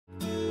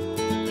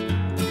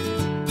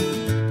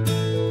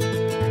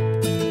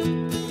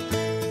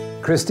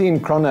Christine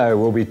Cronau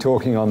will be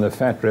talking on the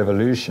fat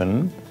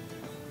revolution,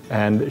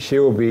 and she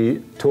will be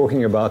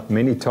talking about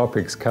many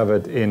topics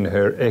covered in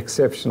her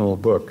exceptional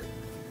book.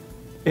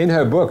 In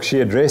her book, she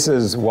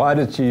addresses why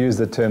did she use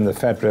the term the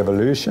fat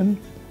revolution,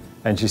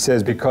 and she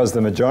says because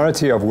the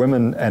majority of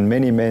women and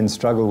many men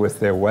struggle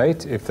with their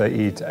weight if they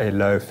eat a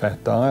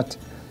low-fat diet,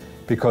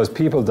 because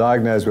people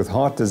diagnosed with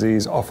heart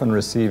disease often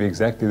receive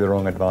exactly the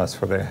wrong advice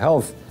for their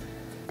health,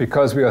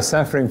 because we are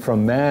suffering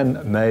from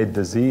man-made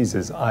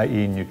diseases,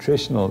 i.e.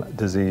 nutritional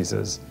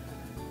diseases,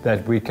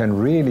 that we can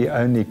really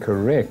only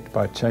correct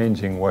by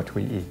changing what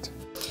we eat.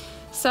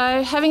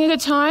 So, having a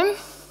good time?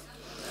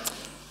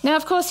 Now,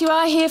 of course, you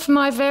are here for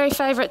my very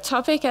favourite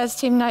topic, as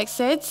Tim Noakes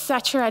said,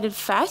 saturated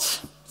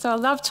fat. So I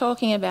love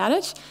talking about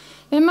it.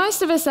 Now,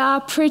 most of us are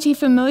pretty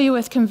familiar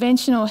with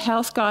conventional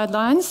health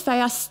guidelines.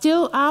 They are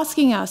still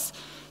asking us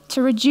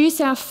to reduce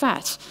our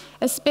fat,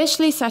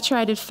 especially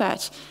saturated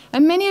fat.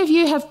 And many of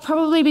you have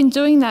probably been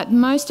doing that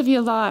most of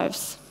your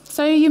lives.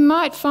 So you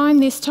might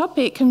find this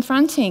topic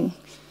confronting,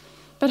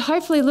 but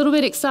hopefully a little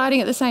bit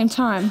exciting at the same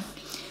time.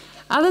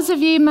 Others of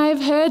you may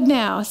have heard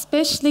now,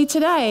 especially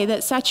today,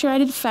 that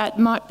saturated fat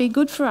might be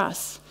good for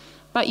us,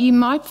 but you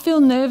might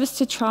feel nervous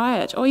to try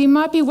it, or you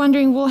might be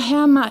wondering, well,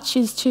 how much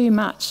is too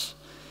much?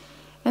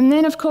 And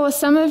then, of course,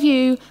 some of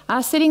you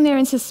are sitting there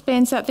in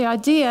suspense at the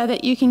idea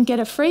that you can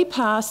get a free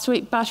pass to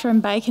eat butter and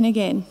bacon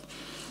again.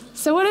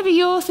 So whatever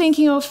you're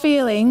thinking or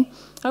feeling,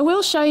 I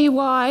will show you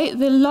why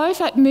the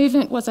low-fat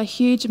movement was a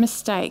huge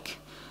mistake,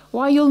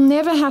 why you'll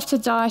never have to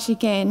diet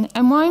again,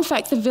 and why, in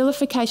fact, the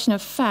vilification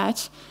of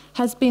fat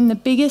has been the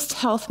biggest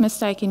health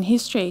mistake in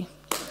history.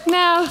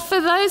 Now, for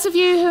those of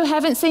you who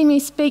haven't seen me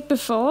speak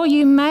before,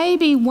 you may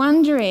be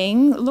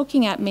wondering,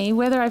 looking at me,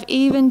 whether I've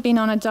even been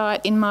on a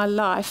diet in my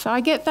life.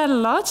 I get that a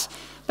lot,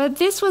 but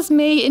this was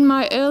me in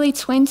my early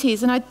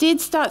 20s, and I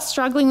did start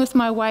struggling with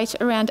my weight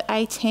around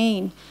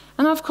 18.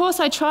 And of course,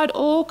 I tried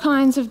all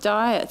kinds of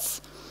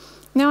diets.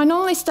 Now, I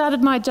normally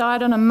started my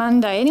diet on a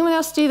Monday. Anyone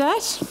else do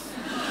that?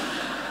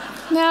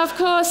 Now, of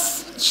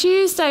course,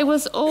 Tuesday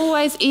was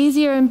always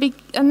easier,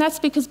 and that's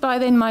because by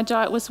then my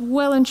diet was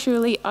well and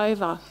truly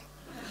over.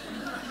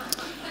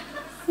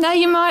 Now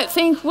you might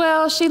think,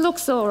 well, she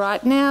looks all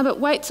right now,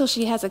 but wait till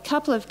she has a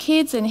couple of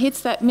kids and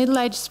hits that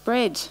middle-age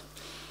spread.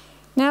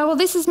 Now, well,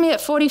 this is me at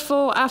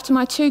 44 after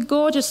my two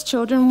gorgeous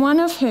children, one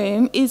of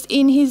whom is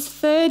in his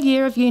 3rd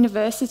year of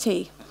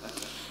university.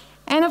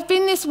 And I've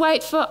been this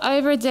weight for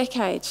over a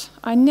decade.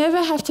 I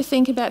never have to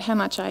think about how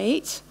much I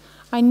eat.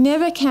 I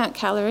never count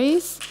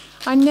calories.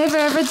 I never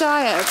ever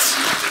diet.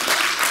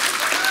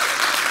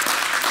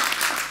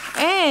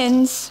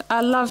 And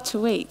I love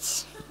to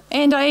eat.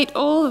 And I eat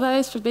all of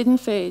those forbidden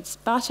foods: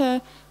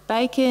 butter,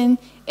 bacon,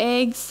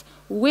 eggs,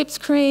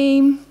 whipped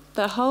cream,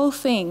 the whole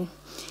thing.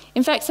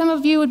 In fact, some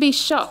of you would be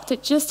shocked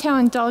at just how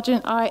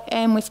indulgent I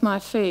am with my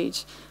food.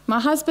 My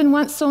husband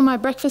once saw my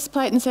breakfast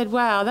plate and said,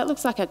 "Wow, that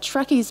looks like a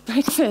truckie's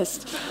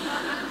breakfast."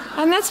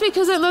 And that's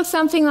because it looks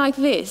something like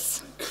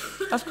this.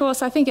 Of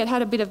course, I think it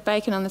had a bit of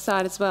bacon on the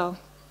side as well.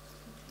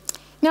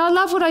 Now, I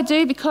love what I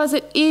do because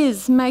it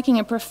is making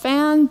a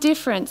profound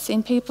difference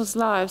in people's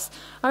lives.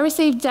 I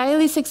receive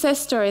daily success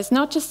stories,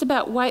 not just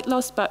about weight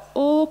loss, but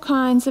all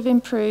kinds of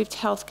improved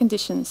health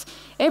conditions.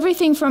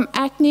 Everything from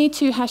acne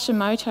to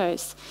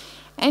Hashimoto's.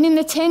 And in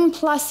the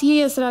 10+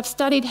 years that I've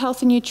studied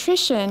health and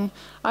nutrition,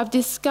 I've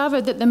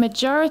discovered that the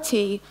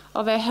majority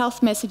of our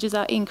health messages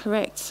are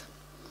incorrect.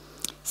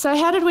 So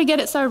how did we get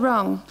it so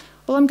wrong?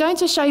 Well, I'm going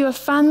to show you a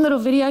fun little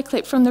video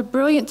clip from the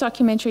brilliant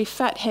documentary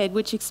Fathead,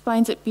 which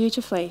explains it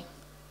beautifully.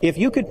 If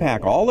you could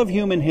pack all of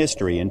human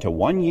history into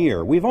 1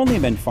 year, we've only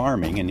been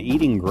farming and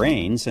eating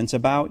grain since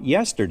about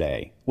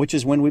yesterday, which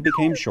is when we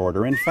became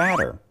shorter and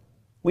fatter.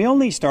 We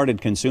only started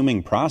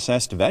consuming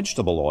processed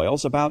vegetable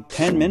oils about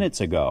 10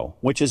 minutes ago,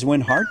 which is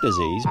when heart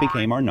disease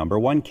became our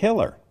 #1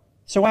 killer.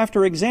 So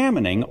after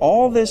examining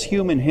all this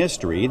human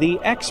history, the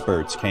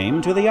experts came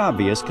to the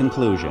obvious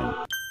conclusion.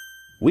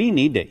 We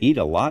need to eat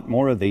a lot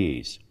more of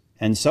these.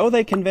 And so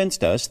they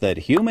convinced us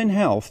that human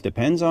health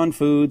depends on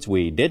foods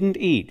we didn't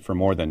eat for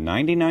more than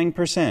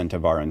 99%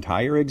 of our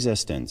entire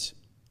existence.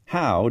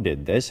 How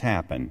did this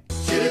happen?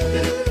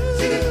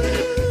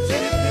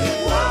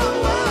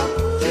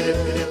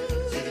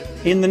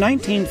 In the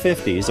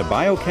 1950s, a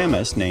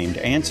biochemist named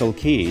Ancel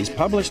Keys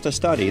published a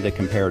study that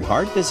compared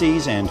heart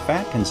disease and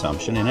fat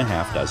consumption in a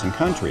half-dozen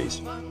countries.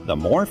 The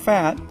more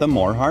fat, the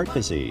more heart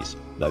disease.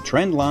 The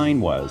trend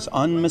line was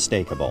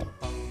unmistakable.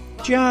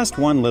 Just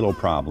one little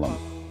problem.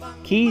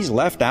 Keys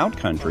left out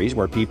countries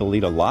where people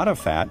eat a lot of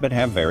fat but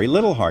have very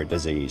little heart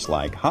disease,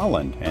 like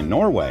Holland and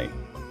Norway.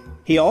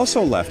 He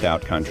also left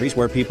out countries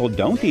where people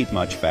don't eat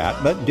much fat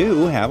but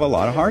do have a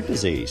lot of heart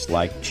disease,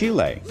 like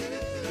Chile.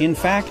 In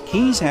fact,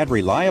 Keys had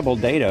reliable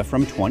data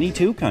from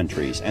 22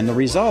 countries, and the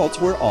results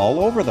were all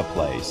over the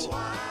place.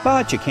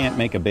 But you can't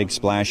make a big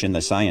splash in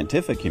the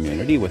scientific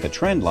community with a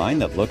trend line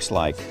that looks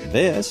like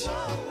this.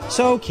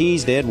 So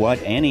Keys did what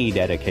any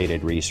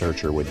dedicated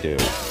researcher would do.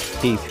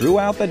 He threw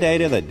out the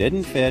data that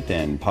didn't fit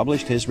and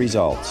published his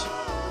results.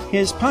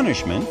 His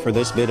punishment for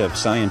this bit of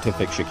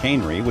scientific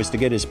chicanery was to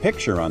get his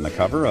picture on the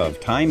cover of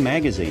Time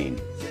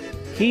magazine.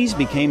 Keyes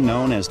became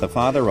known as the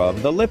father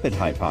of the lipid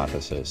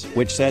hypothesis,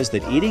 which says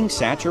that eating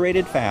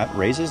saturated fat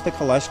raises the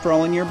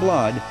cholesterol in your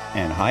blood,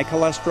 and high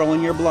cholesterol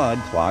in your blood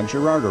clogs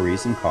your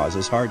arteries and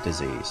causes heart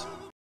disease.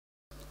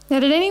 Now,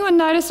 did anyone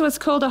notice what's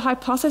called a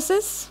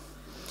hypothesis?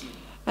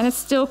 And it's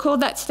still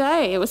called that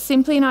today. It was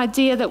simply an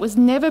idea that was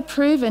never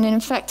proven, and in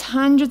fact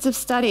hundreds of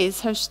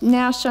studies have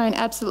now shown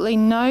absolutely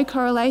no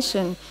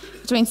correlation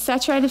between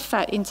saturated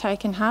fat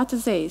intake and heart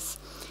disease.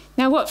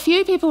 Now, what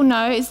few people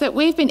know is that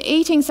we've been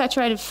eating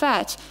saturated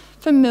fat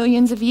for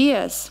millions of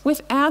years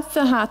without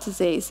the heart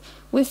disease,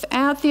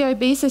 without the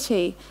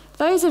obesity.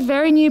 Those are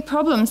very new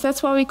problems.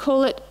 That's why we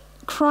call it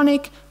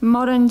chronic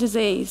modern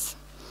disease.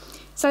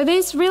 So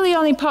these really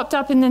only popped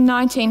up in the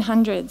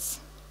 1900s.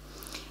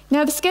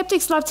 Now, the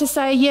skeptics love to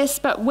say, yes,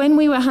 but when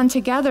we were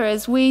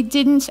hunter-gatherers, we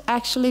didn't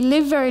actually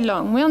live very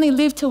long. We only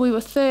lived till we were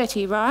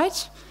 30,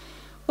 right?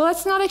 Well,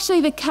 that's not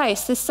actually the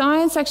case. The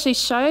science actually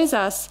shows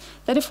us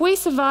that if we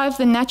survived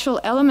the natural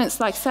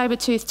elements like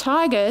saber-toothed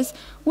tigers,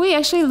 we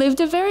actually lived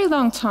a very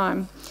long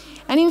time.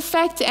 And in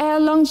fact, our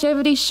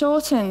longevity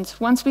shortened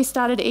once we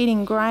started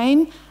eating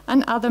grain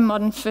and other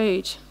modern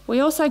food.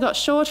 We also got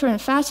shorter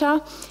and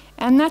fatter,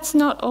 and that's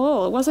not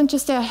all. It wasn't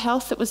just our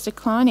health that was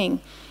declining.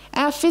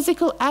 Our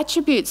physical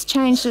attributes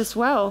changed as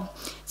well.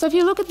 So if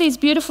you look at these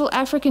beautiful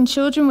African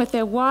children with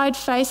their wide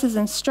faces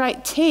and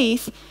straight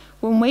teeth,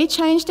 when we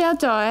changed our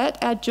diet,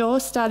 our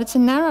jaws started to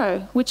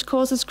narrow, which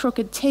causes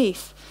crooked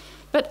teeth.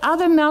 But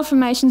other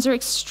malformations are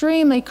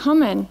extremely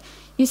common.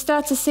 You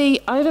start to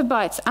see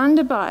overbites,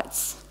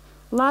 underbites,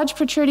 large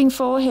protruding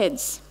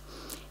foreheads.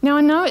 Now,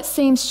 I know it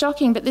seems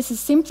shocking, but this is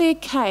simply a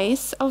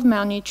case of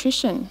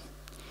malnutrition.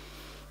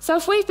 So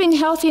if we've been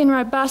healthy and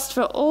robust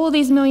for all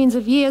these millions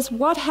of years,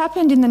 what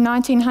happened in the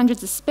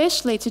 1900s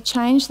especially to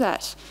change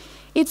that?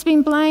 It's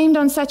been blamed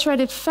on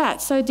saturated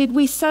fat. So did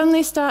we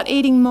suddenly start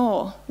eating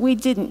more? We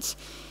didn't.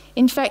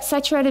 In fact,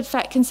 saturated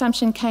fat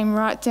consumption came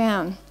right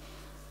down.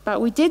 But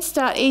we did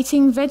start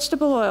eating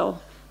vegetable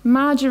oil,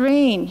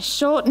 margarine,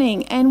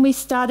 shortening, and we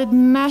started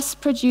mass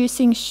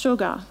producing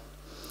sugar.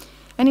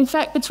 And in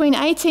fact, between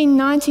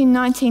 1890 and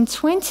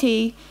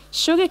 1920,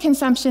 sugar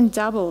consumption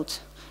doubled.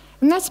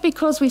 And that's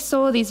because we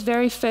saw these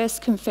very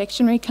first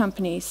confectionery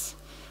companies.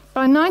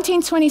 By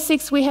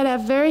 1926, we had our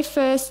very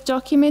first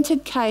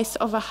documented case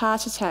of a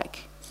heart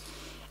attack.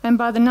 And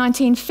by the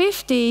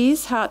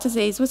 1950s, heart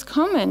disease was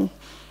common,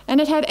 and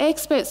it had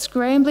experts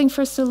scrambling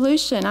for a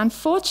solution.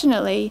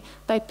 Unfortunately,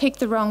 they picked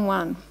the wrong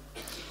one.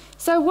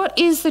 So what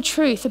is the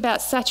truth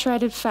about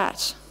saturated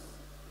fat?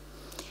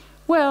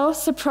 Well,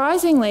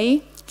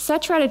 surprisingly,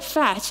 saturated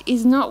fat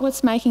is not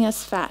what's making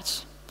us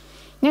fat.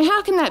 Now,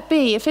 how can that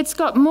be if it's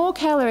got more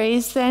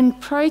calories than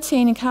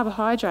protein and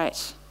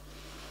carbohydrate?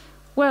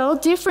 Well,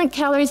 different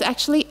calories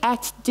actually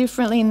act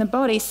differently in the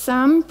body.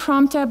 Some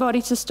prompt our body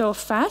to store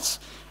fat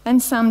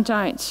and some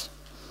don't.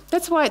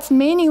 That's why it's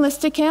meaningless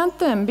to count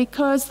them,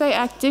 because they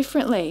act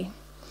differently.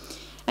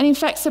 And in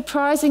fact,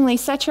 surprisingly,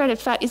 saturated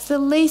fat is the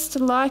least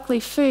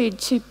likely food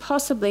to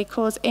possibly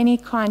cause any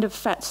kind of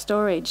fat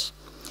storage.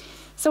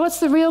 So what's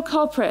the real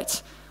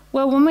culprit?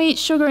 Well, when we eat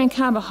sugar and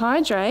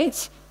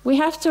carbohydrates, we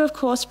have to, of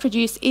course,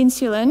 produce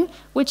insulin,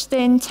 which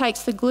then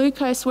takes the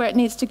glucose where it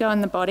needs to go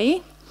in the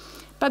body.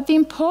 But the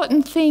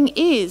important thing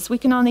is we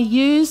can only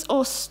use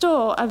or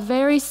store a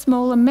very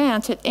small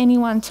amount at any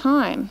one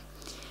time.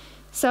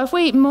 So if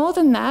we eat more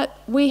than that,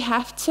 we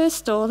have to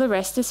store the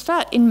rest as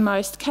fat in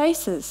most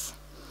cases.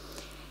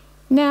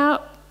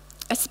 Now,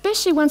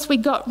 especially once we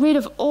got rid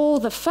of all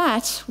the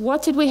fat,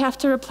 what did we have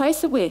to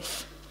replace it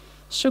with?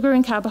 Sugar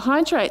and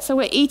carbohydrates. So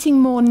we're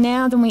eating more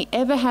now than we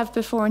ever have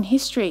before in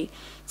history.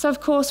 So of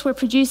course we're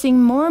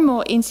producing more and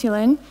more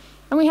insulin,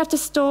 and we have to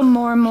store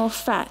more and more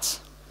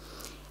fat.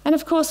 And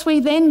of course we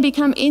then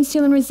become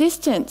insulin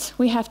resistant.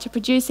 We have to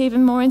produce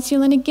even more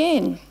insulin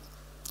again.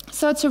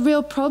 So it's a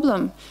real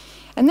problem.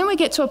 And then we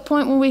get to a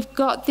point where we've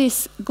got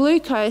this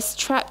glucose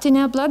trapped in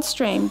our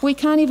bloodstream. We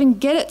can't even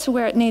get it to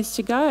where it needs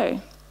to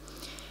go.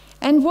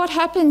 And what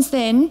happens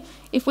then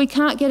if we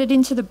can't get it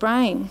into the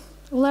brain?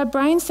 Well, our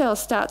brain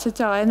cells start to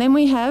die, and then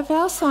we have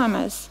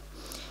Alzheimer's.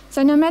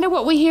 So no matter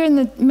what we hear in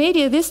the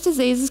media, this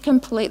disease is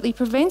completely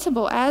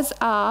preventable, as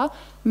are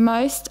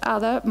most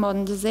other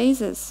modern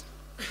diseases.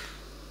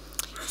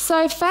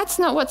 So fat's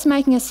not what's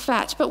making us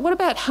fat, but what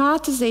about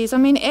heart disease? I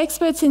mean,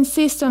 experts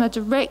insist on a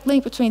direct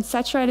link between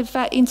saturated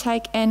fat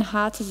intake and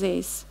heart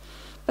disease.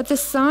 But the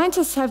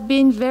scientists have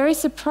been very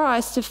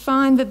surprised to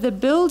find that the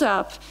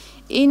build-up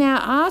in our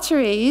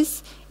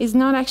arteries is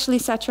not actually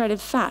saturated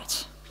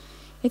fat.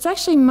 It's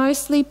actually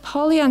mostly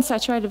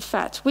polyunsaturated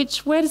fat,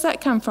 which, where does that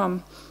come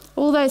from?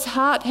 All those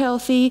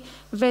heart-healthy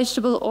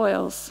vegetable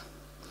oils.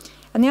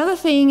 And the other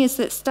thing is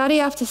that study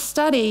after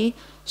study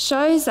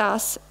shows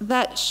us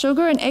that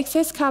sugar and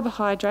excess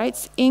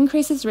carbohydrates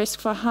increases risk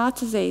for heart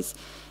disease.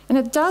 And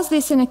it does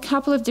this in a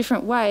couple of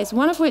different ways,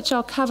 one of which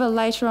I'll cover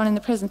later on in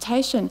the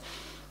presentation.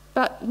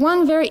 But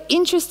one very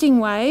interesting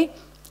way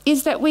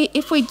is that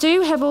if we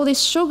do have all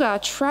this sugar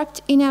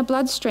trapped in our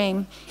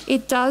bloodstream,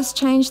 it does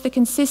change the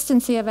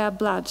consistency of our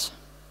blood.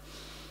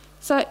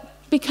 So it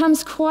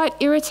becomes quite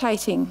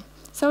irritating.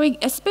 So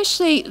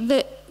especially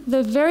the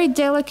very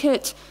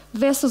delicate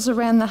vessels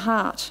around the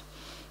heart.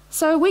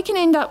 So we can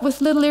end up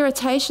with little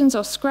irritations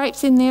or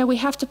scrapes in there. We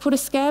have to put a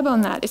scab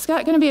on that. Is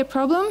that going to be a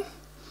problem?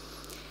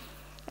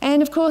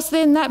 And of course,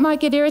 then that might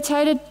get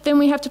irritated. Then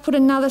we have to put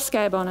another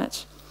scab on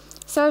it.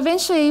 So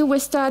eventually, we're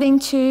starting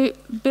to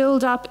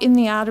build up in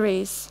the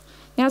arteries.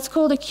 Now, it's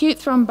called acute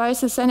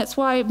thrombosis, and it's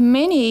why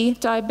many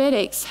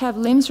diabetics have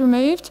limbs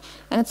removed,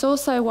 and it's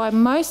also why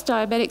most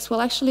diabetics will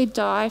actually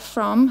die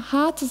from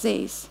heart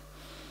disease.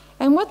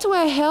 And what do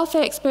our health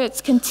experts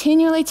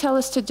continually tell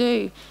us to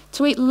do?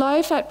 To eat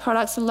low-fat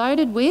products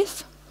loaded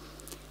with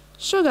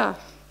sugar.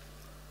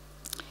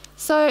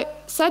 So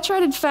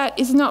saturated fat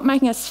is not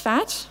making us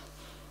fat.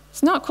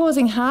 It's not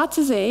causing heart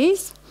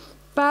disease.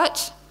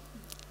 But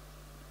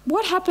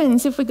what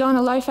happens if we go on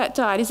a low-fat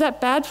diet? Is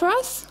that bad for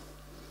us?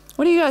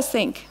 What do you guys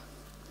think?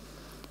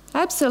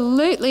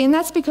 Absolutely, and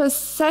that's because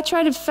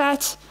saturated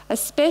fat,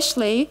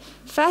 especially,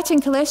 fat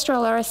and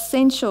cholesterol are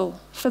essential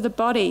for the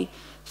body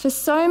for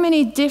so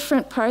many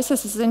different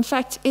processes. In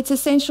fact, it's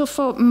essential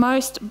for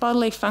most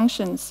bodily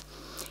functions.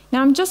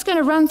 Now, I'm just going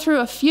to run through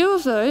a few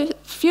of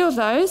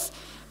those.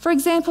 For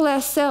example,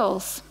 our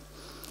cells.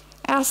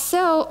 Our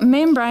cell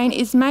membrane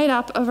is made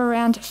up of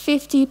around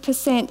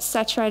 50%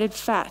 saturated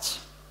fat.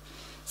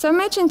 So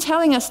imagine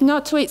telling us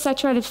not to eat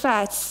saturated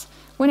fats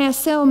when our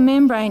cell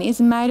membrane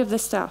is made of the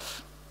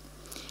stuff.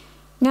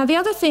 Now, the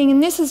other thing,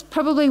 and this is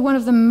probably one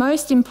of the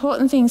most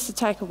important things to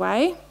take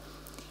away,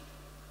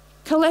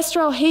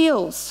 cholesterol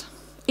heals.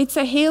 It's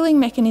a healing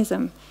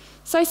mechanism.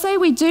 So say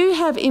we do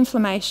have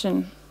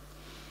inflammation.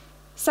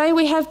 Say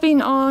we have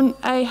been on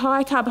a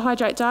high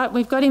carbohydrate diet,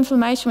 we've got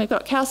inflammation, we've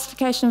got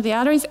calcification of the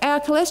arteries, our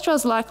cholesterol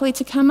is likely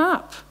to come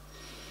up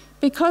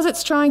because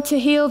it's trying to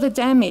heal the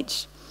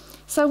damage.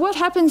 So what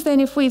happens then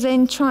if we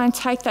then try and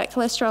take that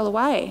cholesterol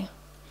away?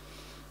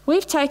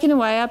 We've taken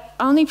away our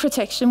only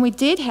protection we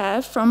did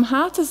have from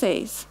heart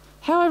disease.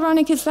 How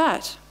ironic is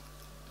that?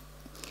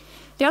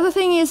 The other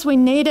thing is we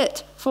need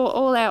it for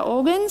all our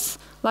organs,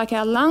 like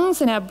our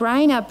lungs and our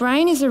brain. Our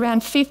brain is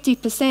around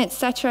 50%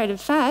 saturated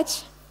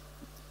fat.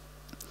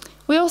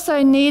 We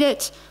also need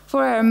it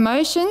for our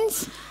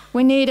emotions.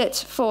 We need it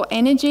for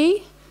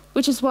energy,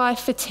 which is why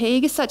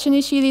fatigue is such an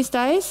issue these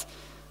days.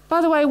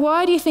 By the way,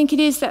 why do you think it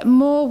is that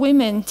more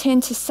women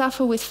tend to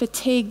suffer with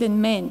fatigue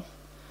than men?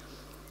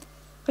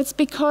 It's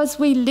because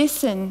we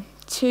listen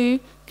to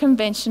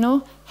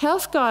conventional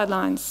health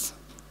guidelines.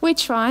 We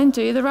try and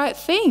do the right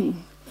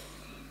thing.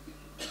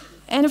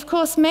 And of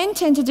course, men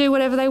tend to do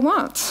whatever they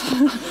want,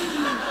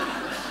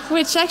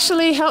 which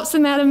actually helps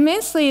them out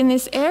immensely in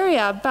this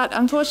area. But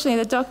unfortunately,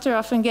 the doctor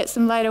often gets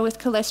them later with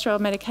cholesterol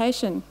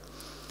medication.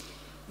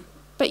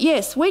 But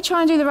yes, we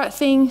try and do the right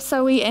thing,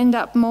 so we end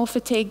up more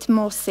fatigued,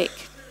 more sick.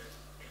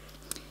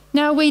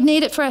 Now, we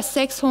need it for our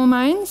sex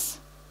hormones.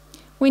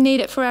 We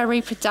need it for our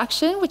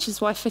reproduction, which is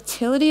why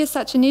fertility is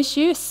such an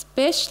issue,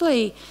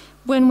 especially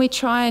when we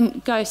try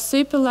and go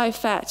super low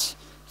fat.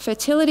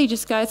 Fertility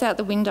just goes out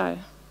the window.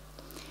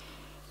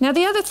 Now,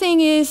 the other thing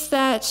is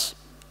that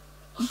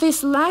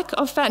this lack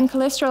of fat and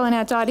cholesterol in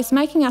our diet is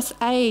making us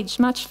age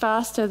much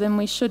faster than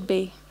we should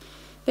be.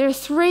 There are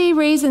 3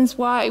 reasons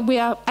why we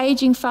are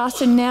aging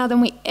faster now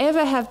than we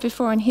ever have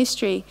before in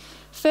history.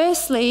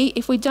 Firstly,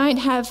 if we don't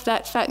have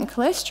that fat and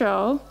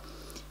cholesterol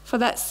for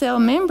that cell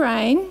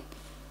membrane,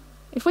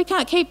 if we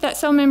can't keep that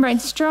cell membrane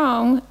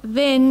strong,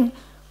 then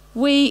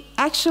we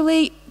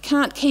actually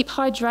can't keep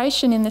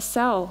hydration in the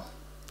cell.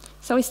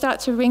 So we start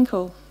to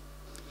wrinkle.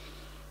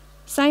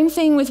 Same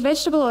thing with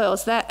vegetable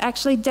oils. That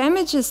actually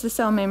damages the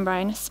cell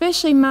membrane,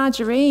 especially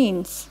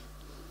margarines.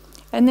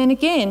 And then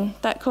again,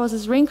 that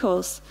causes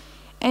wrinkles.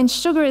 And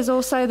sugar is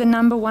also the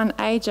 #1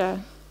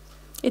 ager.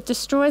 It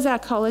destroys our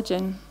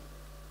collagen.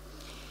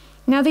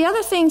 Now, the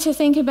other thing to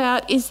think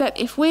about is that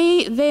if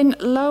we then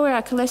lower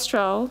our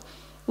cholesterol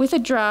with a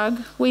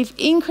drug, we've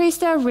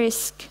increased our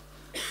risk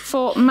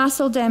for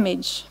muscle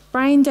damage,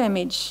 brain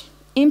damage,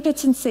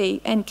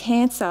 impotency, and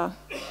cancer.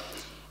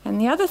 And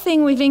the other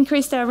thing we've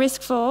increased our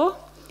risk for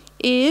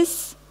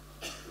is,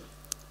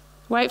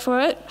 wait for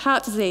it,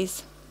 heart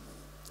disease.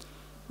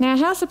 Now,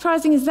 how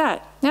surprising is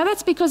that? Now,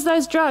 that's because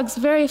those drugs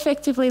very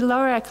effectively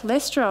lower our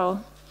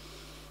cholesterol,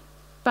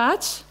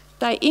 but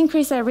they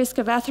increase our risk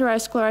of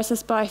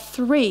atherosclerosis by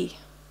 3.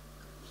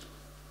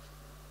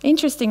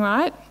 Interesting,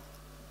 right?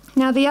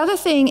 Now, the other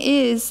thing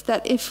is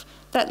that if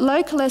that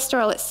low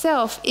cholesterol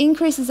itself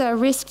increases our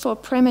risk for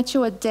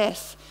premature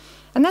death.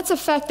 And that's a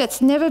fact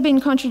that's never been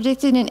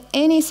contradicted in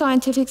any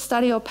scientific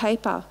study or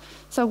paper.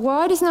 So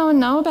why does no one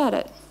know about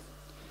it?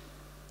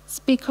 It's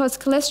because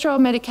cholesterol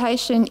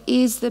medication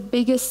is the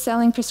biggest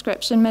selling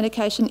prescription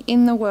medication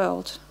in the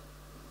world.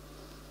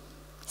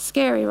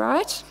 Scary,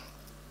 right?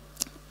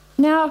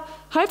 Now,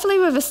 hopefully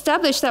we've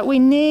established that we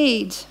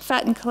need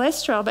fat and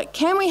cholesterol, but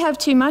can we have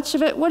too much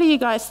of it? What do you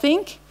guys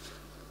think?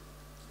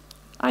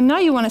 I know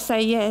you want to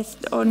say yes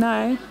or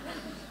no.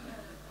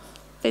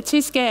 They're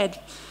too scared.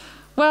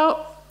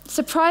 Well,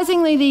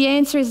 surprisingly, the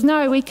answer is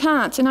no, we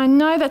can't. And I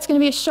know that's going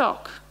to be a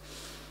shock.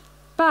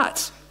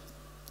 But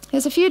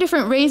there's a few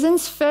different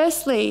reasons.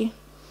 Firstly,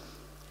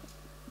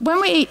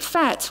 when we eat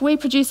fat, we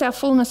produce our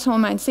fullness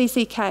hormone,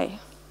 CCK.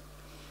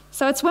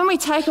 So it's when we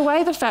take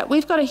away the fat,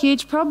 we've got a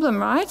huge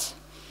problem, right?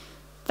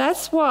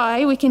 That's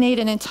why we can eat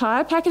an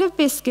entire packet of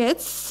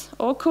biscuits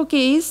or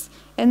cookies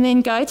and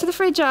then go to the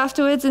fridge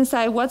afterwards and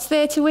say, what's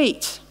there to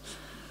eat?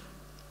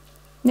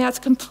 Now, it's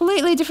a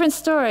completely different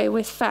story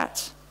with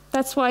fat.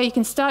 That's why you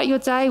can start your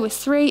day with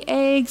 3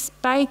 eggs,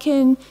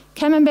 bacon,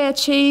 camembert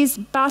cheese,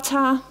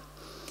 butter,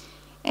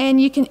 and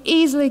you can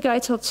easily go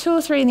till 2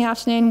 or 3 in the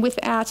afternoon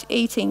without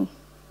eating.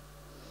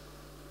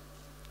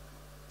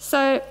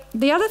 So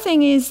the other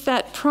thing is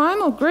that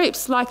primal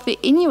groups like the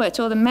Inuit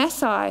or the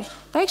Maasai,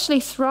 they actually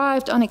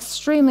thrived on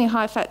extremely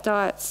high fat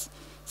diets.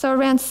 So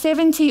around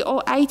 70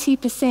 or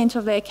 80%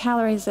 of their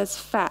calories as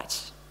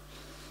fat.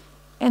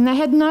 And they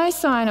had no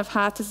sign of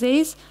heart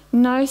disease,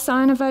 no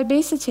sign of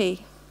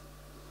obesity.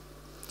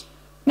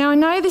 Now I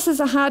know this is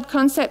a hard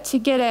concept to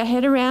get our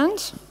head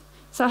around,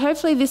 so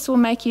hopefully this will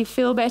make you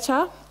feel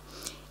better.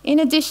 In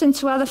addition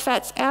to other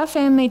fats, our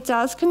family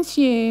does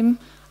consume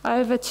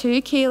over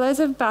 2 kilos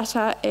of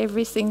butter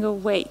every single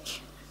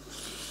week.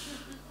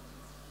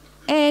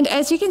 And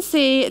as you can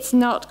see, it's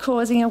not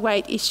causing a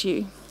weight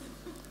issue.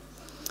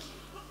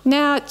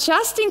 Now,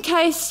 just in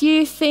case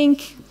you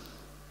think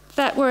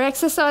that we're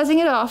exercising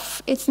it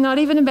off, it's not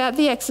even about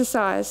the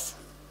exercise.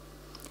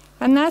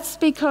 And that's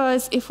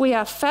because if we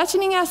are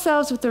fattening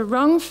ourselves with the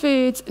wrong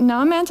foods,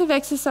 no amount of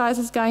exercise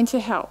is going to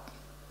help.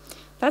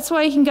 That's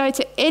why you can go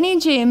to any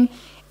gym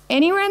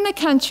anywhere in the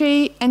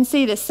country and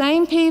see the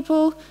same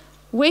people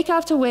week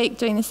after week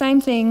doing the same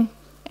thing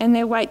and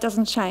their weight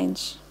doesn't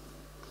change.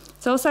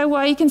 It's also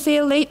why you can see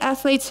elite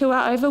athletes who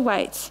are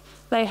overweight.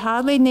 They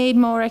hardly need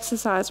more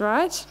exercise,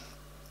 right?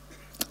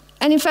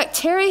 And in fact,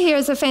 Terry here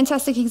is a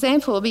fantastic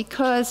example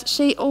because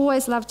she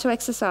always loved to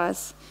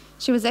exercise.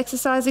 She was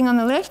exercising on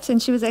the left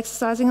and she was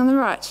exercising on the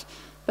right.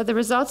 But the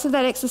results of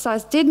that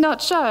exercise did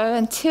not show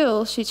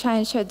until she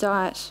changed her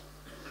diet.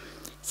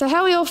 So how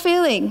are we all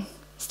feeling?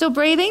 Still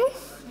breathing?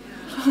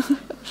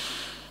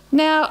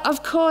 Now,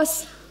 of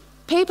course,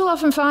 people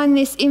often find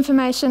this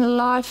information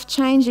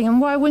life-changing,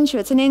 and why wouldn't you?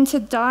 It's an end to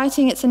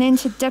dieting, it's an end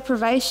to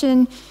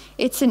deprivation,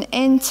 it's an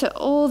end to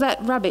all that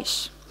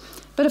rubbish.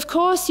 But of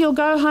course, you'll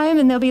go home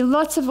and there'll be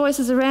lots of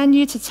voices around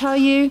you to tell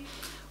you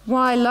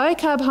why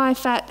low-carb,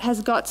 high-fat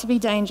has got to be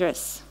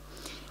dangerous.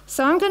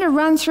 So I'm going to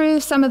run through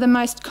some of the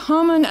most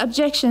common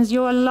objections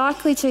you're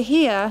likely to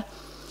hear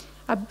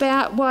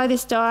about why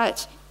this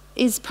diet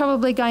is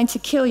probably going to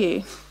kill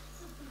you.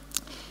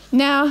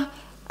 Now,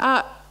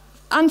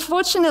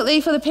 unfortunately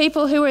for the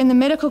people who were in the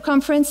medical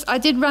conference, I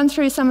did run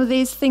through some of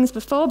these things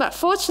before, but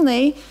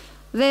fortunately,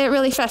 they're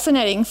really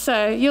fascinating,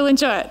 so you'll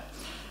enjoy it.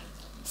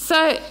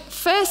 So,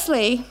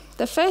 firstly,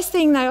 the first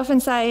thing they often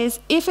say is,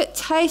 if it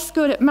tastes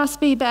good, it must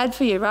be bad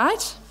for you,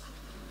 right?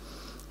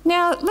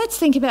 Now, let's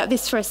think about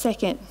this for a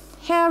second.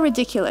 How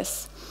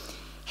ridiculous.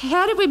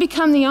 How did we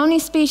become the only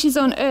species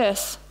on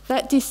Earth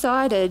that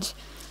decided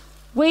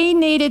we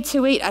needed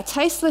to eat a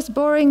tasteless,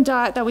 boring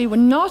diet that we were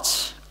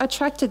not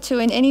attracted to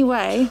in any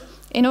way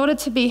in order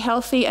to be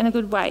healthy and a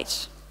good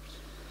weight?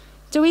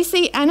 Do we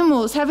see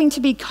animals having to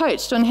be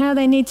coached on how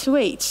they need to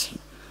eat?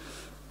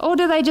 Or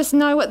do they just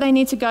know what they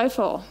need to go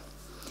for?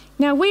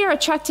 Now, we are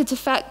attracted to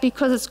fat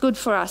because it's good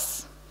for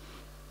us.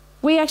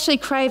 We actually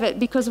crave it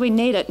because we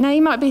need it. Now,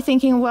 you might be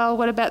thinking, well,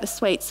 what about the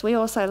sweets? We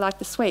also like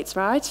the sweets,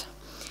 right?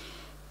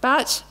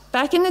 But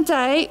back in the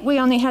day, we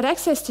only had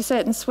access to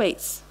certain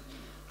sweets.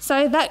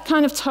 So that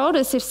kind of told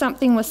us if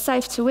something was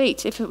safe to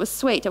eat, if it was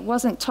sweet, it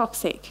wasn't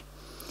toxic.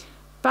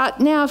 But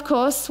now, of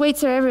course,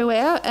 sweets are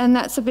everywhere, and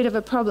that's a bit of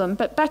a problem.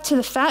 But back to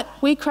the fat,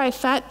 we crave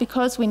fat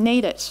because we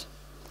need it.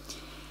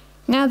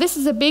 Now, this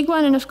is a big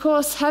one, and of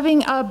course,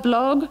 having a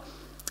blog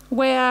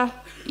where,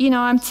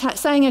 I'm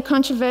saying a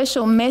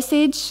controversial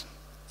message,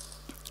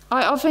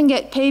 I often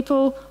get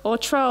people or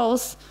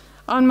trolls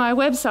on my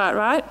website,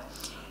 right?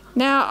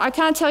 Now, I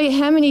can't tell you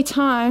how many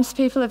times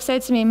people have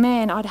said to me,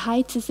 man, I'd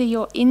hate to see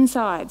your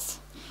insides.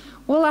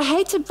 Well, I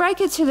hate to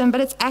break it to them,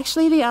 but it's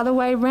actually the other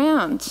way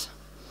round.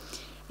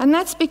 And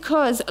that's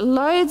because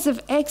loads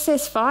of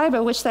excess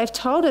fibre, which they've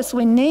told us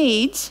we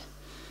need,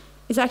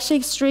 is actually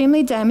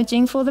extremely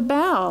damaging for the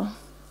bowel.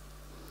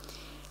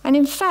 And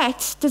in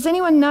fact, does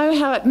anyone know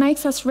how it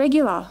makes us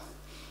regular?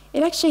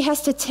 It actually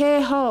has to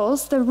tear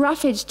holes. The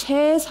roughage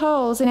tears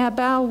holes in our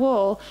bowel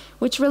wall,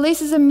 which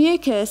releases a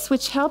mucus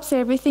which helps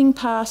everything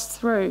pass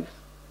through.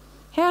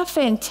 How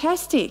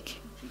fantastic.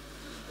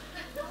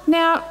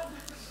 Now,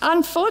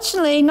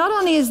 unfortunately, not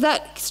only is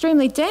that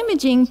extremely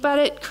damaging, but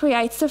it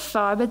creates a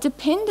fibre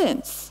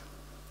dependence.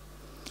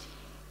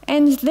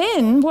 And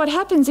then what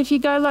happens if you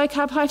go low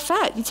carb, high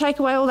fat? You take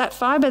away all that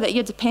fibre that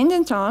you're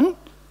dependent on,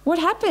 what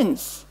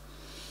happens?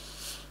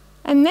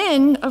 And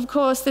then, of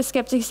course, the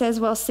skeptic says,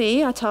 well,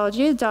 see, I told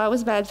you the diet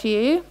was bad for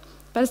you,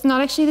 but it's not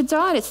actually the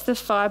diet, it's the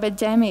fibre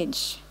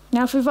damage.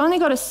 Now, if we've only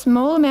got a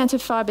small amount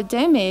of fibre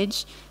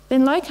damage,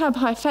 then low-carb,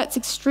 high-fat's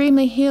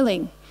extremely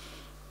healing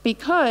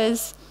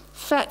because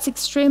fat's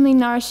extremely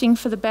nourishing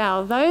for the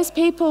bowel. Those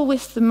people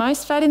with the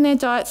most fat in their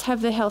diets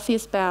have the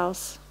healthiest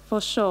bowels, for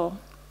sure.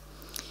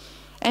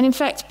 And in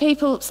fact,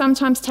 people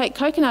sometimes take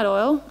coconut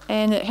oil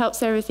and it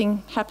helps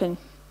everything happen.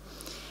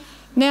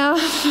 Now,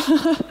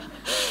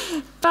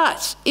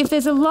 but if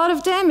there's a lot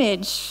of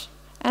damage,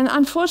 and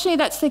unfortunately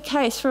that's the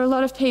case for a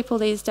lot of people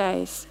these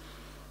days,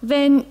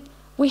 then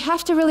we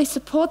have to really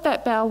support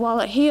that bowel while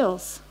it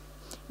heals.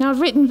 Now, I've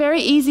written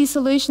very easy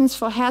solutions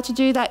for how to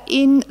do that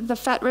in the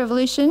Fat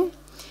Revolution,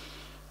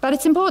 but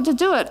it's important to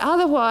do it.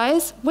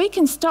 Otherwise, we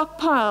can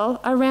stockpile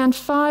around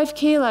 5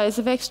 kilos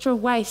of extra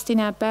waste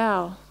in our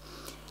bowel.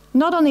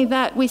 Not only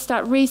that, we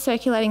start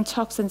recirculating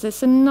toxins.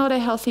 It's not a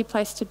healthy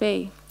place to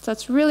be. So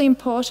it's really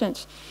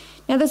important.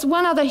 Now, there's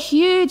one other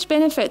huge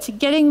benefit to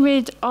getting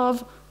rid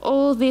of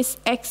all this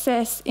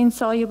excess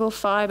insoluble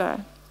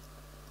fibre.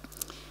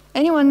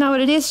 Anyone know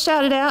what it is?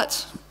 Shout it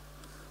out.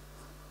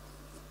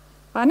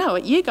 I know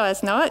it. You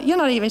guys know it. You're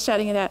not even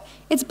shouting it out.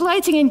 It's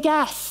bloating and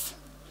gas.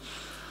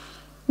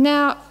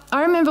 Now,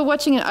 I remember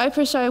watching an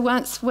Oprah show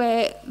once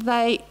where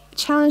they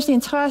challenged the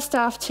entire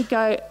staff to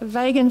go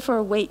vegan for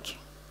a week.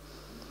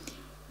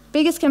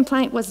 Biggest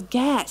complaint was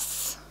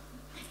gas.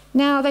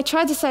 Now, they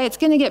tried to say it's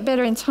going to get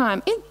better in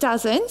time. It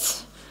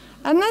doesn't.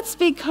 And that's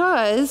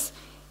because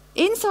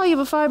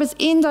insoluble fibre is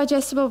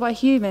indigestible by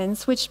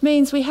humans, which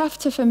means we have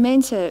to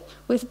ferment it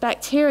with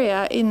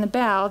bacteria in the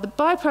bowel. The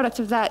byproduct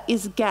of that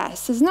is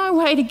gas. There's no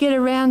way to get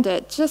around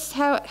it, just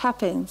how it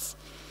happens.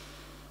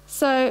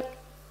 So,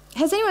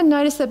 has anyone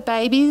noticed that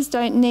babies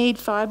don't need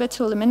fibre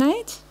to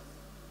eliminate?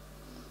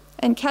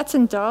 And cats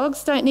and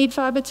dogs don't need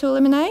fibre to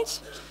eliminate?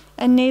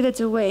 And neither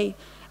do we.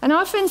 And I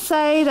often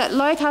say that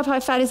low carb, high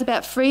fat is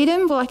about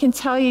freedom. Well, I can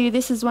tell you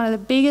this is one of the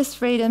biggest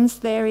freedoms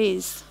there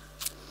is.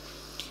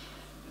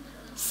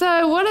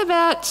 So what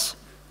about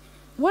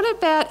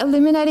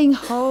eliminating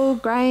whole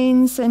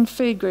grains and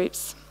food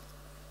groups?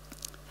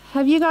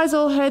 Have you guys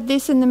all heard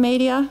this in the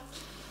media?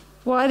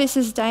 Why this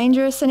is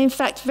dangerous? And in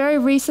fact, very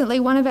recently,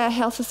 one of our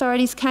health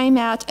authorities came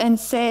out and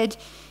said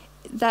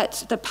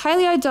that the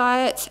paleo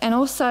diet and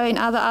also in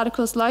other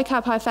articles, low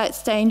carb, high fat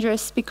is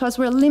dangerous because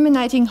we're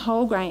eliminating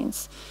whole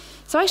grains.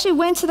 So I actually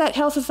went to that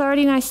health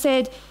authority and I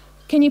said,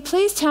 can you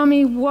please tell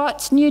me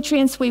what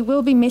nutrients we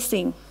will be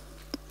missing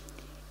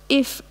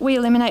if we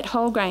eliminate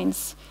whole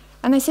grains?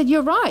 And they said,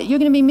 you're right, you're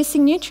going to be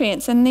missing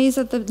nutrients, and these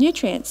are the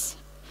nutrients.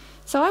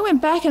 So I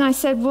went back and I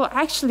said, well,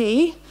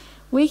 actually,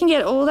 we can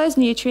get all those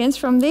nutrients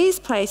from these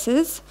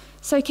places,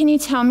 so can you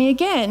tell me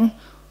again,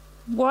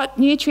 what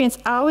nutrients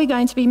are we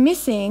going to be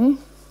missing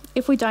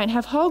if we don't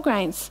have whole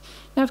grains?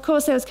 Now, of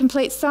course, there was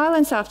complete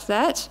silence after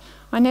that.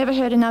 I never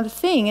heard another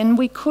thing, and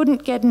we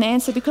couldn't get an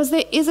answer because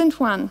there isn't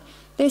one.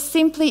 There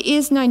simply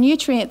is no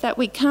nutrient that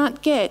we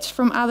can't get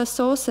from other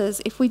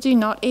sources if we do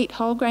not eat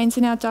whole grains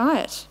in our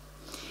diet.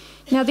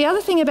 Now, the other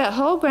thing about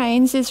whole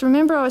grains is,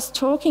 remember I was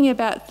talking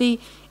about the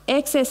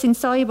excess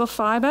insoluble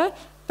fibre,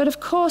 but of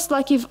course,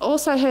 like you've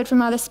also heard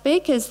from other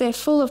speakers, they're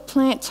full of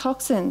plant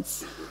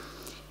toxins.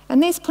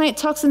 And these plant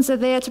toxins are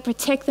there to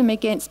protect them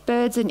against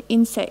birds and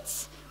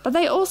insects. But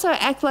they also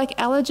act like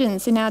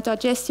allergens in our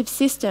digestive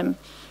system.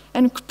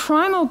 And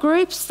primal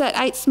groups that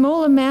ate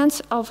small amounts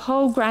of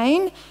whole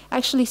grain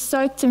actually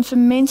soaked and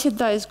fermented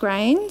those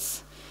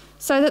grains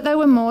so that they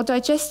were more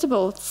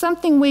digestible,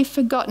 something we've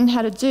forgotten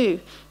how to do.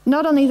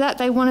 Not only that,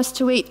 they want us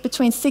to eat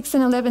between 6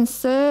 and 11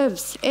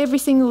 serves every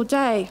single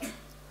day.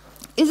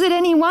 Is it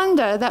any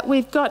wonder that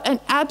we've got an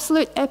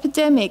absolute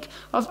epidemic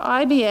of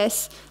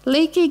IBS,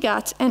 leaky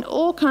gut, and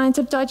all kinds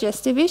of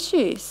digestive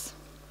issues?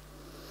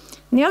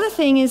 And the other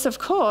thing is, of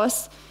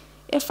course,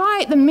 if I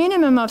ate the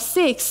minimum of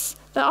 6,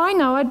 that I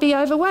know I'd be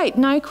overweight,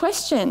 no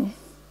question.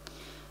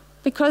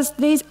 Because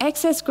these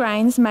excess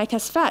grains make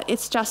us fat.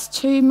 It's just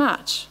too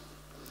much.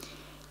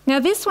 Now,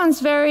 this one's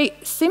very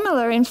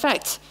similar. In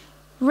fact,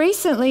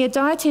 recently a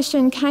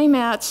dietitian came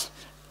out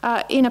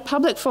in a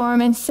public forum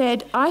and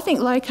said, I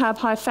think low carb,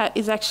 high fat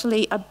is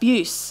actually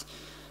abuse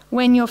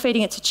when you're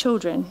feeding it to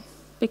children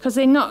because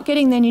they're not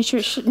getting their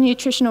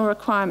nutritional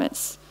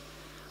requirements.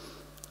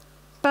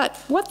 But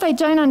what they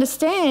don't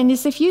understand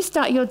is if you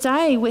start your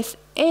day with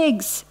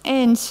eggs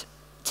and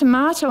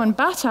tomato and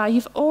butter,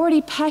 you've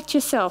already packed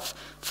yourself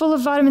full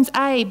of vitamins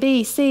A,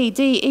 B, C,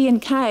 D, E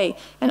and K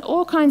and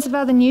all kinds of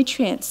other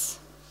nutrients.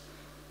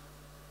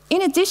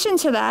 In addition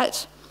to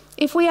that,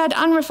 if we add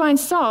unrefined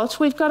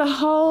salt, we've got a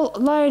whole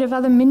load of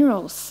other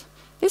minerals.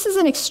 This is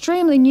an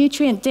extremely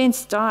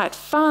nutrient-dense diet,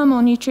 far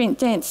more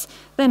nutrient-dense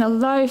than a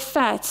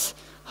low-fat,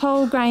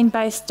 whole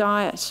grain-based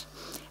diet.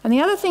 And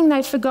the other thing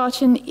they've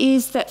forgotten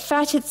is that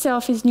fat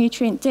itself is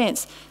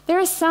nutrient-dense. There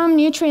are some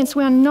nutrients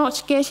we're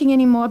not getting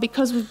anymore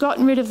because we've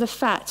gotten rid of the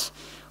fat.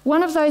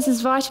 One of those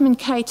is vitamin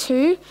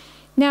K2.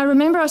 Now,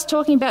 remember I was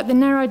talking about the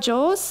narrow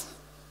jaws,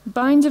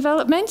 bone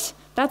development?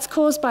 That's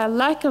caused by a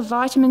lack of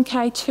vitamin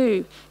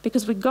K2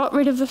 because we got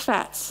rid of the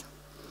fats.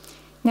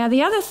 Now,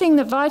 the other thing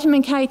that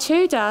vitamin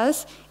K2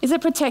 does is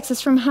it protects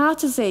us from heart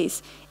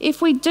disease.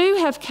 If we do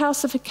have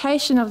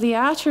calcification of the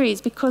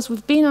arteries because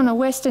we've been on a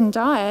Western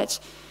diet,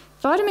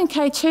 Vitamin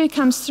K2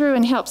 comes through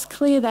and helps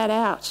clear that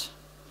out.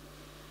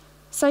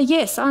 So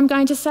yes, I'm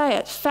going to say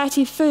it,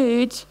 fatty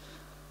foods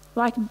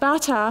like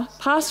butter,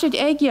 pastured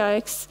egg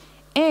yolks,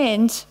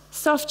 and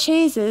soft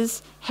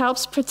cheeses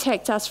helps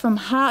protect us from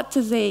heart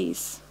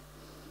disease.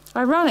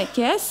 Ironic,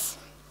 yes?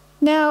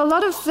 Now, a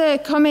lot of the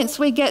comments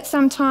we get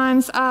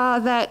sometimes are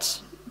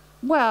that,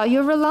 well,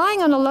 you're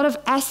relying on a lot of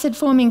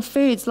acid-forming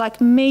foods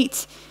like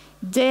meat,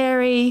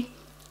 dairy,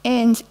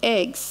 and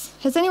eggs.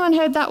 Has anyone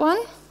heard that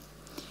one?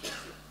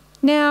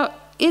 Now,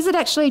 is it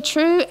actually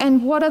true,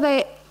 and what are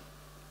they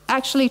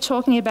actually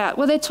talking about?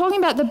 Well, they're talking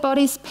about the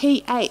body's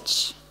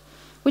pH,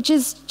 which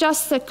is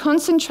just the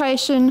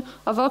concentration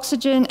of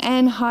oxygen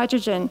and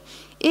hydrogen.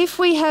 If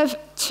we have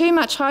too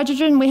much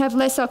hydrogen, we have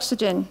less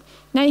oxygen.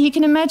 Now, you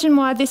can imagine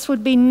why this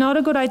would be not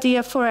a good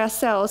idea for our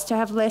cells to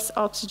have less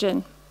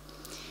oxygen.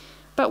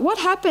 But what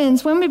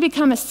happens when we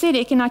become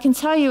acidic, and I can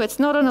tell you it's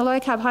not on a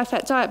low-carb,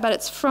 high-fat diet, but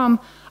it's from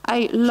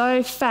a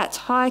low-fat,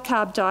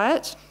 high-carb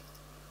diet,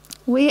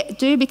 we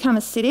do become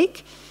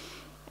acidic,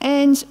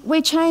 and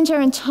we change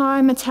our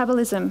entire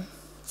metabolism.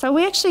 So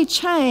we actually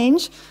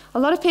change. A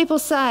lot of people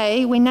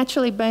say we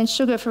naturally burn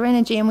sugar for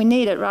energy, and we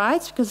need it,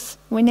 right? Because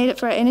we need it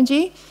for our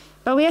energy.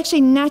 But we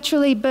actually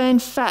naturally burn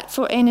fat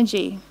for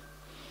energy.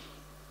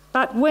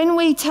 But when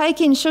we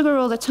take in sugar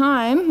all the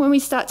time, when we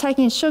start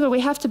taking in sugar, we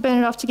have to burn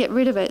it off to get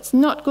rid of it. It's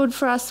not good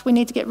for us. We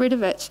need to get rid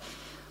of it.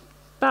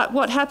 But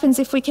what happens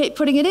if we keep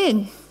putting it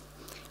in?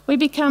 We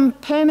become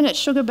permanent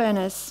sugar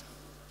burners.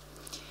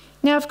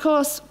 Now, of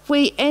course,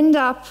 we end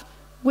up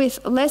with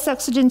less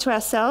oxygen to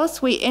our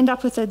cells, we end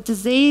up with a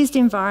diseased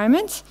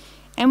environment,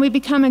 and we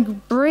become a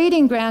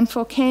breeding ground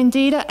for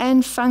candida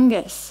and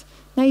fungus.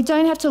 Now, you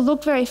don't have to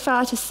look very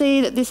far to see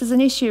that this is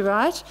an issue,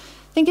 right?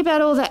 Think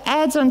about all the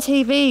ads on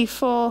TV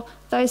for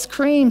those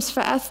creams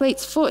for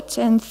athlete's foot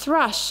and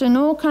thrush and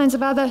all kinds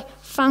of other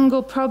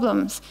fungal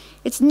problems.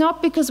 It's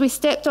not because we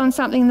stepped on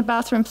something in the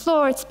bathroom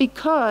floor, it's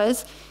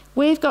because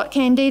we've got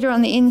candida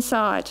on the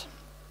inside.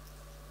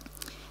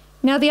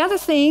 Now, the other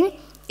thing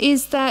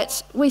is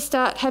that we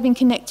start having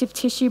connective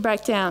tissue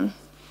breakdown.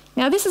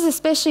 Now, this is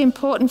especially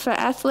important for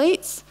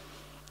athletes,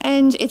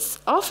 and it's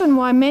often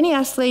why many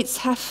athletes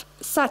have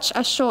such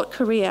a short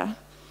career.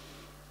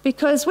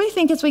 Because we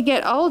think as we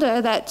get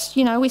older that,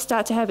 you know, we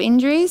start to have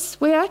injuries.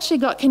 We actually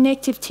got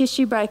connective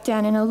tissue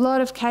breakdown in a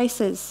lot of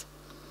cases.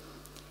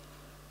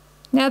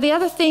 Now, the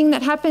other thing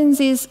that happens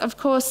is, of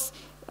course,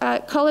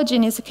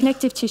 collagen is a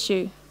connective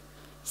tissue.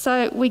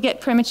 So we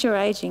get premature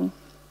aging.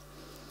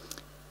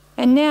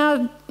 And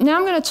now I'm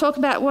going to talk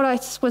about what I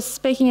was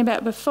speaking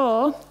about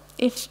before.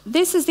 If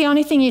this is the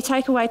only thing you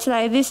take away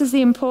today, this is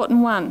the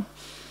important one.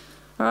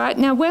 All right,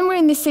 now when we're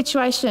in this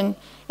situation,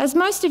 as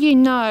most of you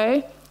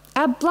know,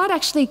 our blood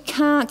actually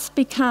can't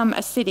become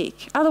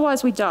acidic,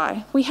 otherwise we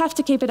die. We have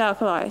to keep it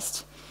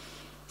alkalized.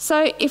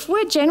 So if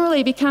we're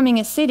generally becoming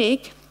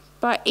acidic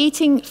by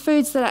eating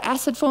foods that are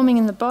acid forming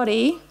in the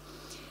body,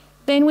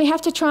 then we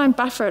have to try and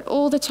buffer it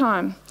all the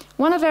time.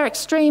 One of our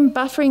extreme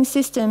buffering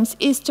systems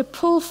is to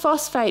pull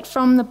phosphate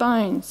from the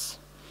bones.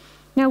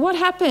 Now, what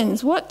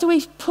happens? What do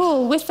we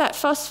pull with that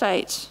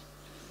phosphate?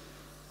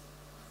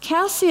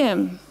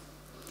 Calcium.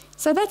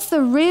 So that's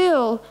the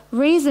real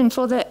reason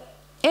for the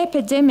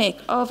epidemic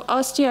of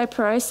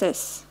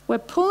osteoporosis. We're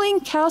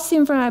pulling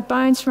calcium from our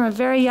bones from a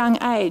very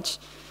young age.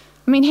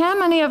 I mean, how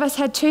many of us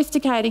had tooth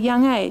decay at a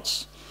young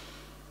age?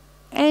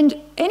 And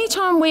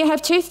anytime we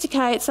have tooth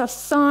decay, it's a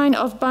sign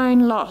of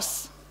bone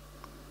loss.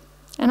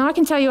 And I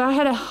can tell you, I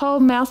had a whole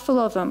mouthful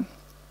of them.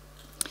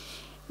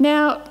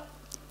 Now,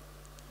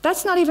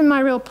 that's not even my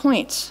real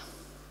point.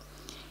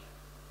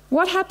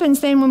 What happens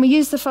then when we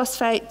use the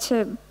phosphate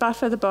to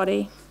buffer the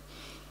body?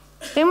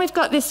 Then we've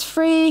got this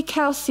free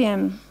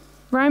calcium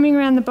roaming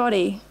around the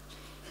body.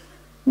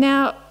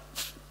 Now,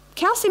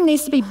 calcium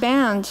needs to be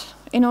bound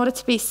in order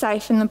to be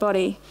safe in the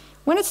body.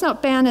 When it's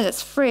not bound and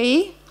it's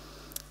free,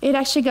 it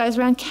actually goes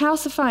around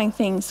calcifying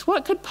things.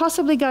 What could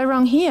possibly go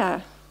wrong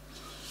here?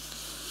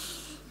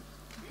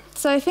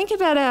 So think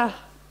about our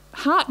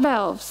heart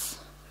valves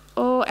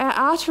or our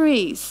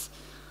arteries.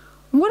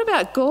 What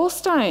about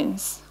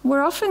gallstones?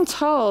 We're often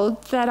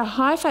told that a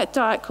high-fat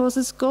diet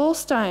causes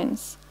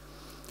gallstones.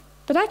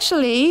 But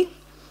actually,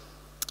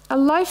 a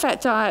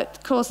low-fat diet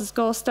causes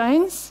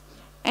gallstones,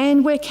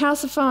 and we're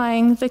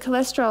calcifying the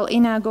cholesterol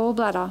in our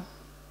gallbladder.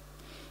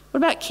 What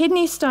about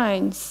kidney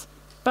stones,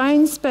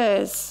 bone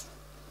spurs,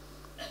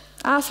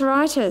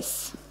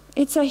 arthritis?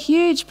 It's a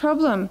huge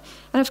problem.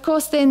 And of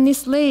course, then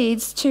this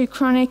leads to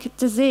chronic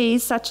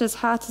disease such as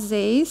heart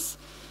disease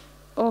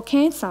or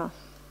cancer.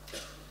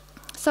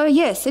 So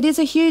yes, it is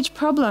a huge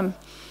problem.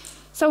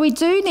 So we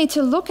do need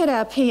to look at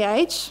our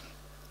pH.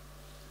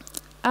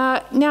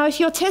 Now, if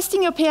you're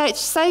testing your pH,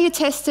 say you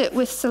test it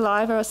with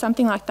saliva or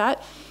something like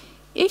that,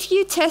 if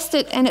you test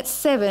it and it's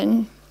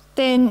 7,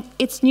 then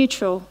it's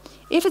neutral.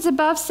 If it's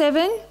above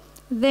 7,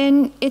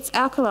 then it's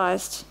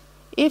alkalized.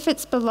 If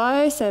it's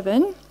below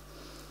 7,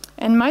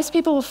 and most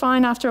people will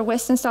find after a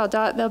Western-style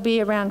diet, they'll be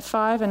around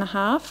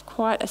 5.5,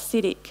 quite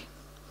acidic.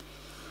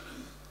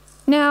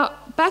 Now,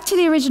 back to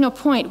the original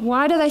point,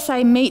 why do they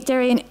say meat,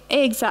 dairy and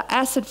eggs are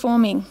acid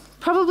forming?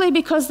 Probably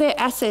because they're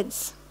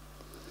acids.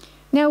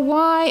 Now,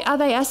 why are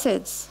they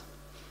acids?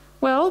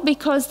 Well,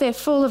 because they're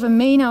full of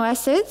amino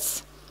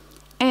acids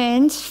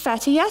and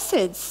fatty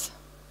acids.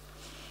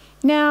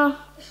 Now,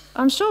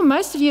 I'm sure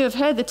most of you have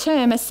heard the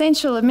term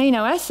essential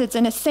amino acids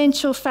and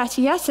essential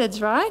fatty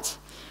acids, right?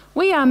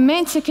 We are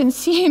meant to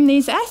consume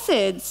these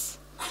acids.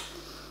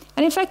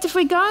 And in fact, if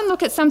we go and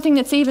look at something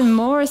that's even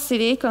more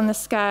acidic on the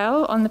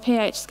scale, on the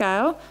pH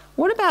scale,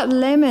 what about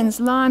lemons,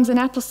 limes and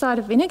apple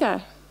cider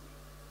vinegar?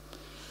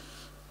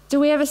 Do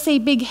we ever see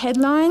big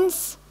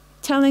headlines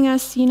telling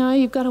us, you know,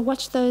 you've got to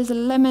watch those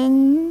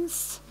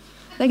lemons?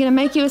 They're going to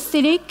make you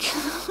acidic?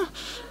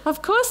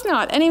 Of course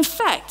not. And in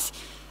fact,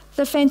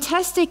 the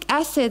fantastic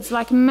acids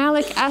like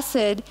malic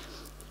acid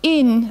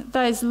in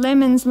those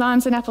lemons,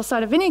 limes and apple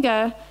cider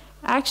vinegar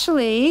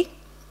actually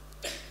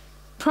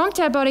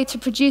prompt our body to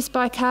produce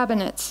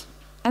bicarbonate,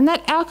 and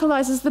that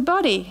alkalizes the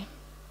body.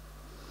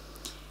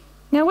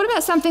 Now, what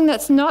about something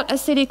that's not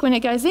acidic when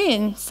it goes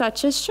in,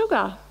 such as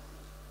sugar?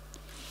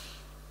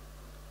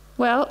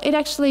 Well, it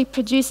actually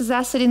produces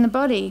acid in the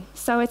body,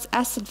 so it's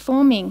acid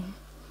forming.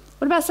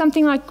 What about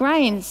something like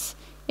grains?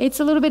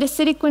 It's a little bit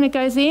acidic when it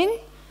goes in,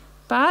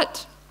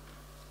 but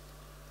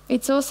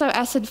it's also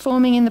acid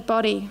forming in the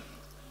body.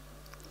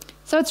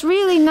 So it's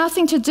really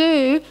nothing to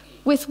do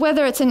with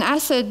whether it's an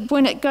acid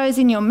when it goes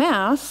in your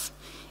mouth.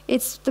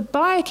 It's the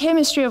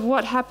biochemistry of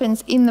what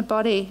happens in the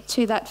body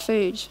to that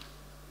food.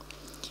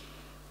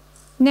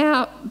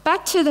 Now,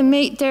 back to the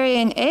meat, dairy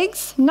and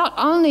eggs, not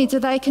only do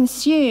they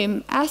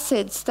consume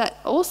acids that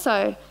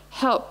also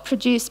help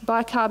produce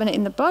bicarbonate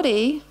in the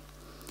body,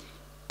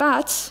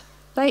 but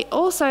they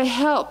also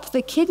help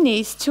the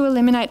kidneys to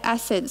eliminate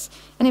acids.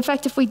 And in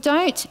fact, if we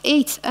don't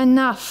eat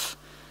enough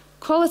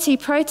quality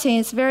protein,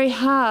 it's very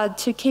hard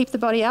to keep the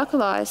body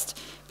alkalized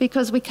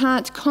because we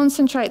can't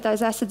concentrate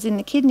those acids in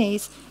the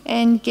kidneys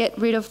and get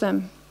rid of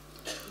them.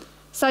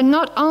 So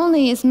not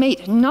only is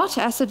meat not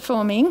acid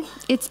forming,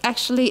 it's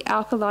actually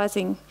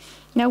alkalizing.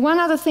 Now, one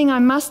other thing I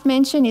must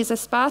mention is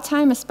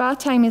aspartame.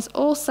 Aspartame is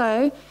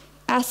also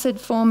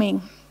acid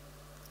forming.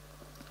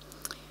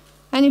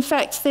 And in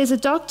fact, there's a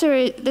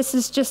doctor, this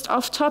is just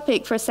off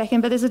topic for a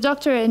second, but there's a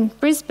doctor in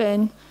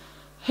Brisbane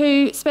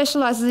who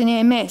specialises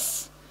in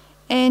MS.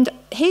 And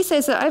he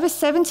says that over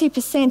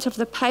 70% of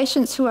the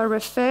patients who are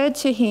referred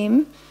to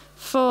him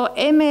for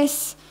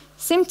MS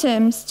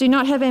symptoms do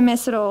not have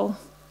MS at all.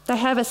 They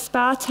have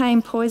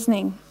aspartame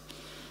poisoning.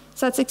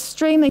 So it's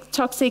extremely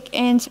toxic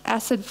and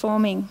acid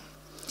forming.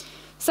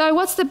 So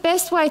what's the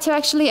best way to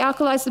actually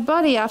alkalise the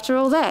body after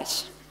all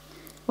that?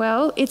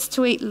 Well, it's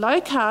to eat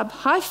low carb,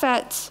 high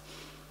fat,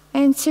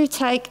 and to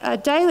take a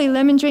daily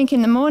lemon drink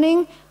in the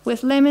morning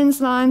with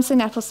lemons, limes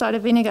and apple cider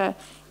vinegar.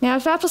 Now,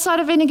 if apple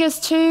cider vinegar is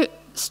too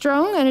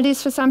strong, and it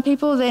is for some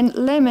people, then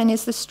lemon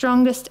is the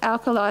strongest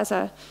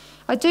alkalizer.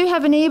 I do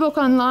have an ebook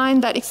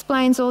online that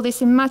explains all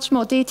this in much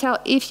more detail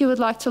if you would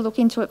like to look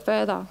into it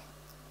further.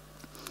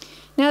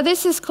 Now,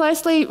 this is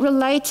closely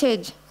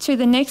related to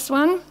the next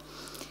one.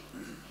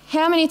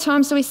 How many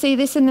times do we see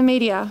this in the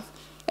media?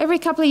 Every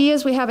couple of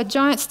years we have a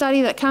giant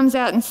study that comes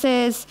out and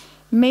says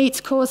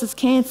meat causes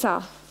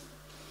cancer.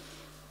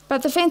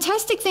 But the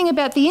fantastic thing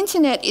about the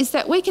internet is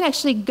that we can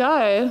actually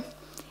go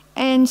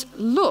and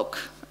look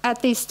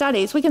at these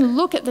studies. We can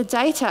look at the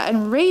data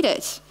and read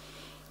it.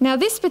 Now,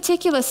 this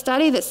particular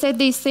study that said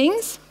these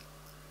things,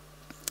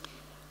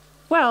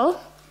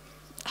 well,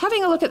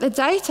 having a look at the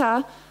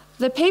data,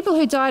 the people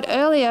who died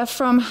earlier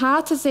from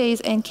heart disease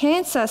and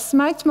cancer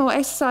smoked more,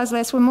 exercised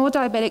less, were more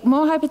diabetic,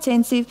 more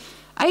hypertensive,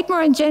 ate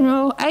more in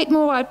general, ate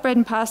more white bread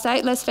and pasta,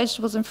 ate less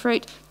vegetables and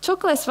fruit,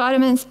 took less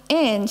vitamins,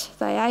 and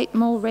they ate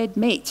more red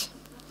meat.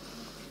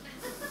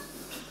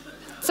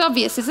 It's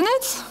obvious, isn't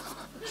it?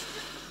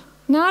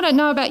 Now, I don't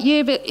know about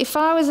you, but if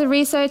I was a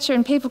researcher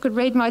and people could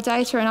read my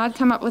data and I'd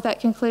come up with that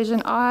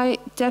conclusion, I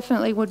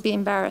definitely would be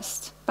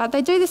embarrassed. But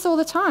they do this all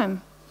the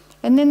time.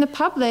 And then the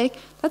public,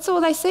 that's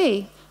all they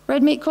see.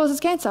 Red meat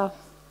causes cancer.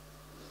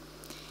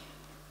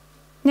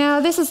 Now,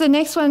 this is the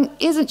next one.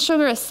 Isn't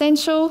sugar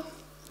essential?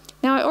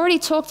 Now, I already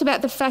talked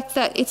about the fact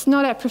that it's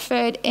not our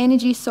preferred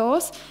energy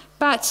source,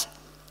 but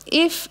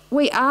if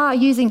we are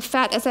using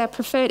fat as our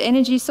preferred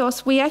energy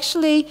source, we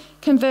actually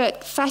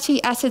convert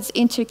fatty acids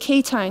into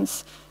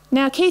ketones.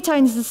 Now,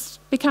 ketones has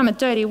become a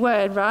dirty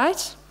word,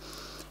 right?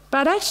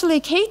 But actually,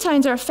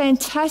 ketones are a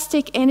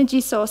fantastic energy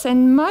source,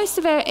 and most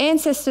of our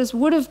ancestors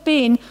would have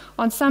been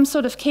on some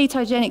sort of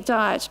ketogenic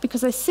diet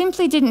because they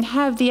simply didn't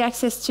have the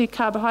access to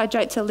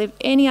carbohydrate to live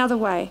any other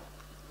way.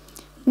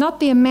 Not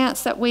the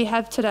amounts that we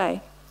have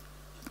today.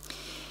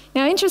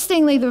 Now,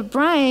 interestingly, the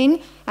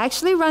brain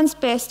actually runs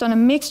best on a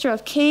mixture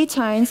of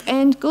ketones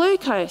and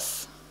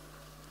glucose.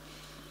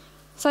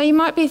 So you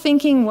might be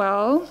thinking,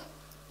 well,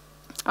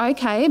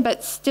 okay,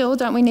 but still,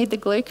 don't we need the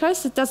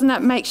glucose? Doesn't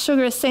that make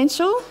sugar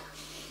essential?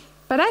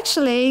 But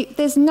actually,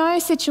 there's no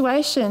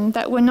situation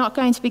that we're not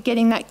going to be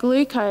getting that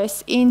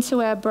glucose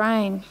into our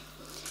brain.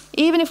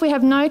 Even if we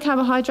have no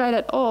carbohydrate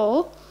at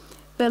all,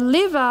 the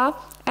liver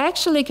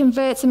actually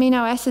converts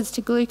amino acids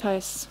to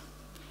glucose.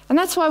 And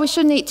that's why we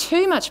shouldn't eat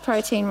too much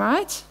protein,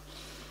 right?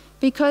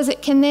 Because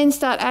it can then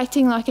start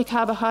acting like a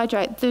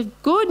carbohydrate. The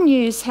good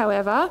news,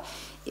 however,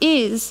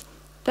 is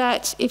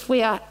that if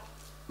we are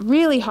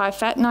really high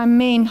fat, and I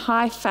mean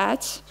high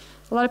fat,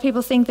 a lot of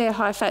people think they're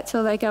high fat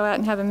till they go out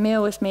and have a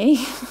meal with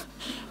me.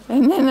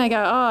 And then they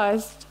go,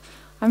 oh,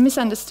 I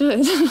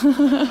misunderstood.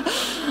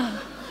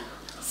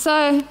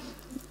 So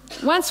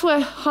once we're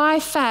high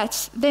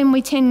fat, then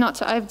we tend not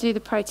to overdo the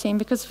protein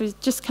because we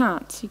just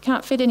can't. You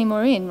can't fit any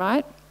more in,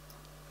 right?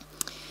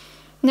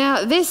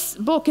 Now, this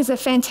book is a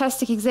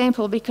fantastic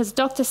example because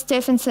Dr.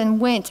 Stephenson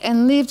went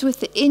and lived with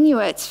the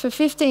Inuits for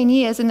 15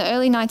 years in the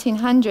early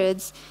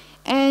 1900s,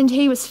 and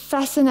he was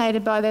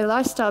fascinated by their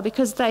lifestyle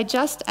because they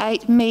just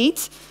ate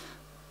meat,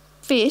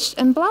 fish,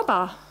 and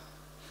blubber.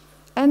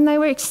 And they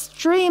were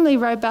extremely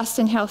robust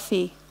and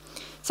healthy.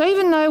 So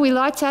even though we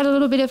like to add a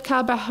little bit of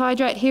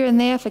carbohydrate here and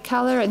there for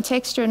colour and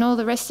texture and all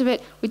the rest of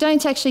it, we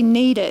don't actually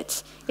need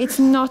it. It's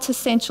not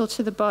essential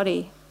to the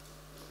body.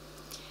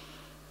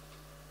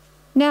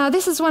 Now,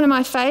 this is one of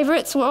my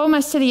favourites. We're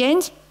almost to the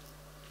end.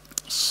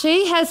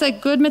 She has a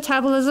good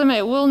metabolism.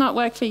 It will not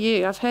work for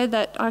you. I've heard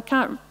that. I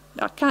can't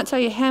tell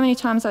you how many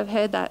times I've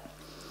heard that.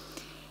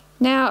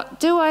 Now,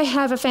 do I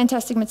have a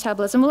fantastic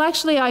metabolism? Well,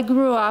 actually, I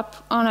grew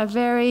up on a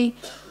very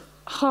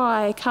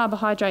high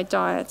carbohydrate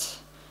diet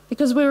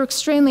because we were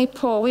extremely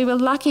poor. We were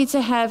lucky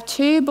to have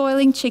 2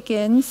 boiling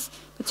chickens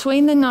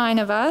between the 9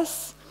 of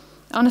us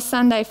on a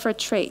Sunday for a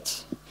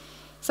treat.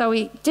 So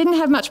we didn't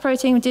have much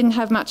protein, we didn't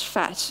have much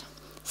fat.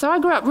 So I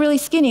grew up really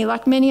skinny,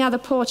 like many other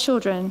poor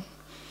children.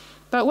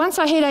 But once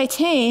I hit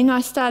 18,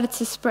 I started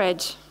to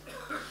spread.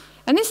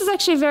 And this is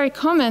actually very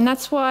common.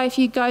 That's why if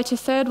you go to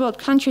third world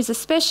countries,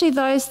 especially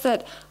those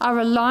that are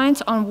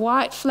reliant on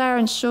white flour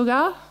and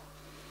sugar,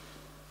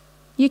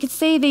 you could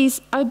see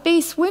these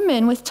obese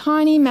women with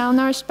tiny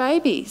malnourished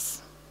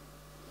babies.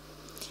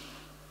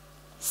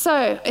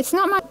 So it's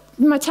not my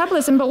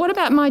metabolism, but what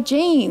about my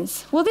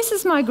genes? Well, this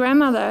is my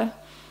grandmother.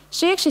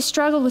 She actually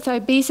struggled with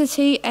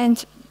obesity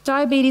and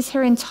diabetes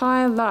her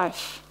entire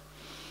life.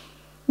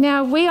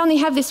 Now, we only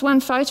have this one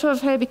photo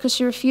of her because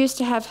she refused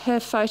to have her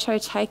photo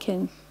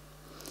taken.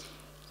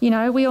 You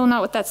know, we all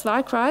know what that's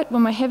like, right?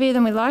 When we're heavier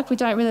than we like, we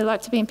don't really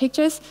like to be in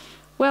pictures.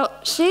 Well,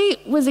 she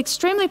was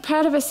extremely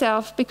proud of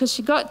herself because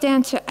she got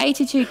down to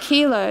 82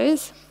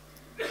 kilos.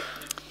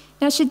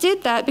 Now, she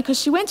did that because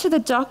she went to the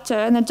doctor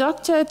and the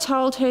doctor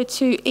told her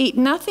to eat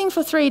nothing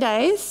for 3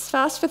 days,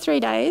 fast for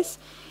 3 days,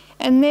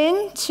 and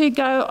then to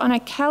go on a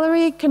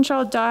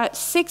calorie-controlled diet,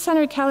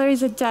 600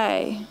 calories a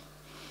day.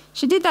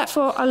 She did that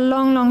for a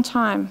long, long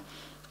time.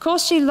 Of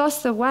course, she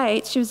lost the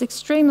weight. She was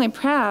extremely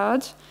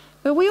proud.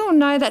 But we all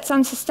know that's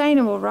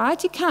unsustainable,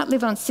 right? You can't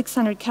live on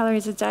 600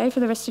 calories a day for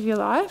the rest of your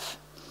life.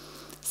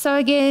 So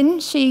again,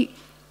 she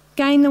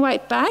gained the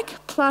weight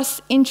back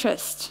plus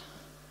interest.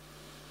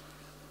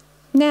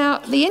 Now,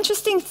 the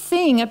interesting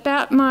thing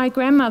about my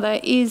grandmother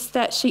is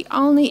that she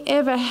only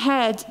ever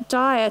had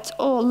diet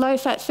or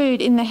low-fat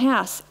food in the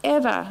house,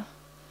 ever.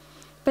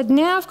 But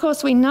now, of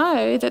course, we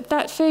know that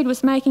that food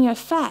was making her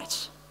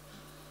fat.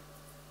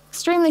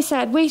 Extremely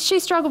sad. She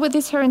struggled with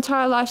this her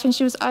entire life and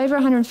she was over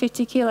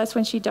 150 kilos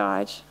when she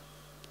died.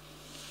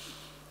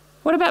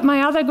 What about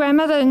my other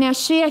grandmother? Now,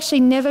 she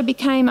actually never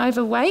became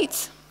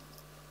overweight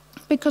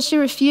because she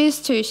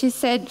refused to. She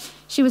said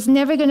she was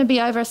never going to be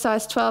over a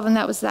size 12 and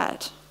that was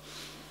that.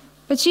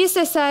 But she used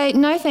to say,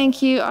 no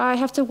thank you, I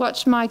have to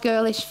watch my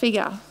girlish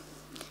figure.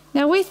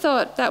 Now we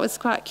thought that was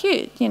quite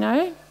cute, you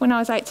know. When I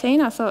was 18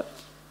 I thought,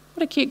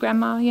 what a cute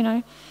grandma, you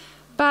know.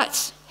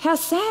 But how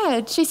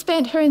sad, she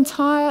spent her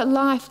entire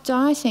life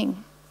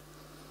dieting.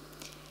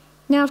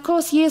 Now of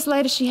course years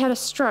later she had a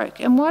stroke.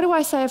 And why do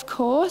I say of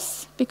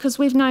course? Because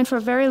we've known for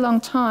a very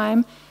long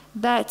time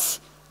that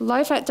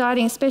low-fat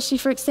dieting, especially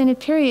for extended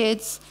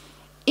periods,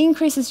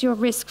 increases your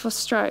risk for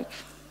stroke.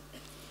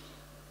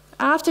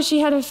 After she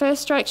had her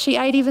first stroke, she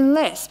ate even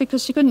less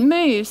because she couldn't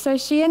move, so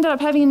she ended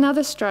up having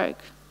another stroke.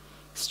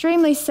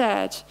 Extremely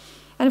sad.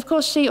 And of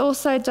course, she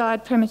also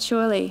died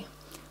prematurely.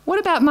 What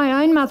about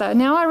my own mother?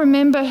 Now, I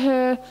remember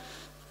her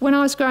when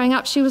I was growing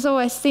up, she was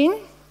always thin,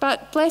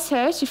 but bless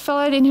her, she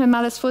followed in her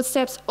mother's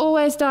footsteps,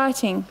 always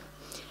dieting.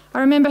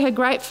 I remember her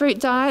grapefruit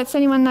diets.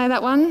 Anyone know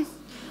that one?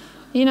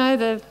 You know,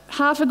 the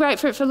half a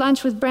grapefruit for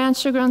lunch with brown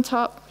sugar on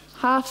top,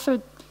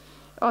 for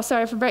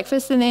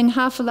breakfast, and then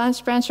half for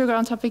lunch, brown sugar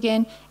on top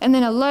again, and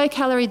then a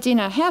low-calorie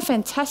dinner. How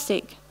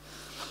fantastic.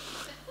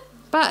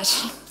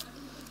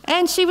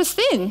 And she was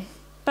thin,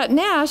 but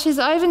now she's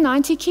over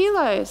 90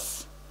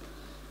 kilos.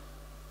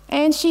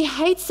 And she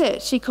hates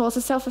it. She calls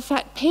herself a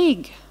fat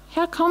pig.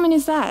 How common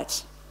is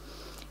that?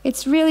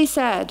 It's really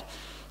sad.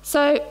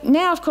 So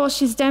now, of course,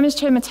 she's damaged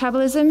her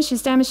metabolism,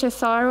 she's damaged her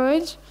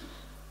thyroid,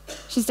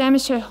 she's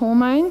damaged her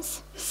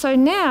hormones. So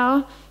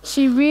now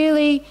she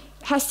really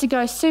has to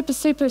go super,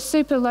 super,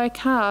 super low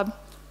carb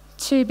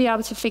to be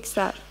able to fix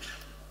that.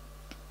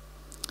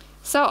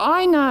 So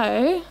I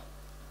know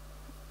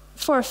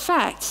for a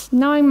fact,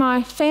 knowing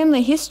my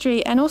family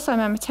history and also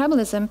my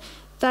metabolism,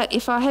 that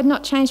if I had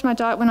not changed my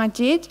diet when I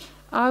did,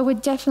 I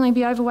would definitely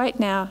be overweight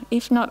now,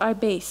 if not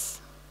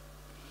obese.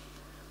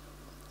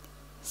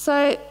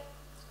 So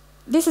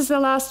this is the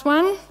last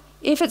one.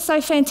 If it's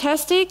so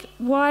fantastic,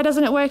 why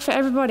doesn't it work for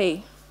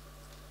everybody?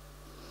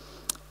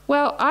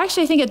 Well, I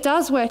actually think it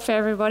does work for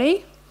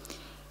everybody,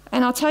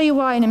 and I'll tell you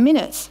why in a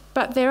minute.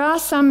 But there are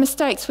some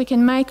mistakes we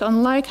can make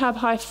on low carb,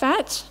 high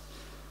fat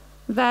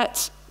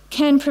that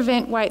can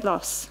prevent weight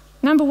loss.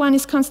 Number one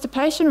is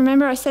constipation.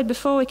 Remember I said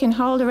before we can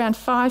hold around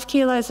 5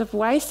 kilos of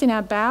waste in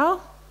our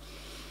bowel.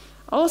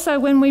 Also,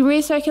 when we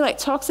recirculate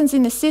toxins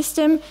in the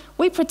system,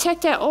 we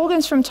protect our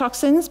organs from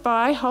toxins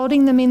by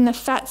holding them in the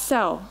fat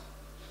cell.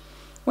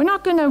 We're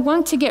not going to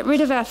want to get rid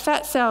of our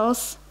fat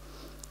cells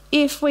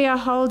if we are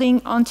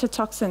holding onto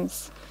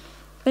toxins.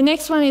 The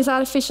next one is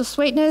artificial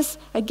sweeteners.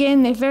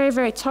 Again, they're very,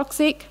 very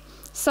toxic.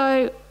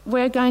 So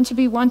we're going to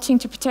be wanting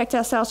to protect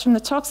ourselves from the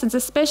toxins,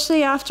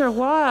 especially after a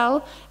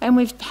while and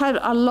we've had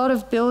a lot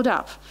of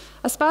build-up.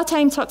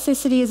 Aspartame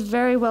toxicity is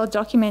very well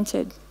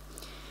documented.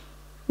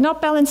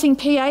 Not balancing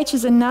pH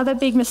is another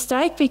big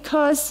mistake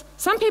because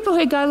some people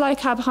who go low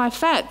carb, high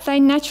fat, they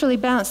naturally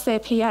balance their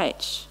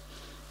pH.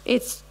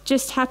 It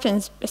just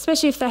happens,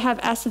 especially if they have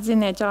acids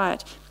in their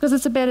diet, because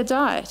it's a better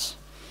diet.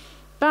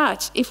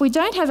 But if we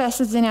don't have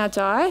acids in our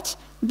diet,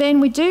 then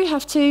we do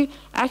have to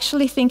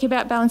actually think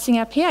about balancing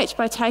our pH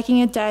by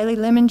taking a daily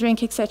lemon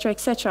drink, etc.,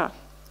 etc.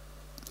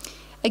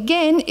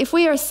 Again, if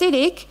we are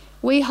acidic,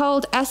 we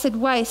hold acid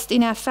waste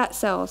in our fat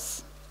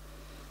cells,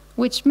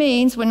 which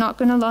means we're not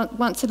going to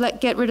want to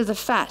get rid of the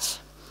fat.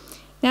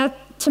 Now,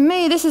 to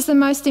me, this is the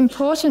most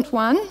important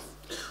one,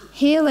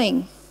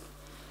 healing.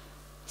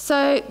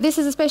 So this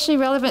is especially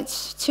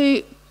relevant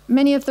to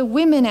many of the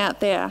women out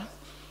there.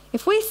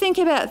 If we think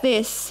about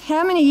this,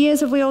 how many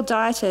years have we all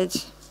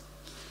dieted?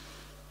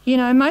 You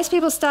know, most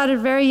people start at a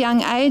very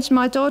young age.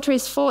 My daughter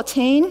is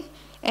 14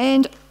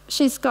 and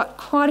she's got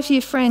quite a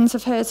few friends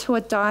of hers who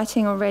are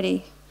dieting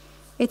already.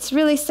 It's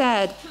really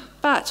sad.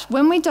 But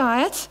when we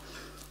diet,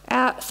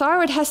 our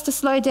thyroid has to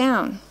slow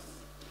down.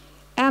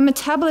 Our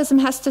metabolism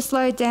has to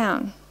slow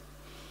down.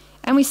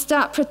 And we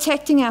start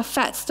protecting our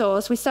fat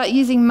stores. We start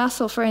using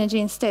muscle for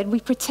energy instead. We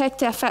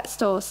protect our fat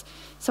stores.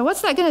 So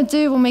what's that going to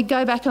do when we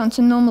go back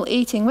onto normal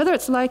eating, whether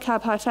it's low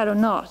carb, high fat or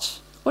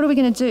not? What are we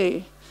going to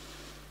do?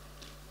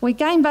 We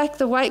gain back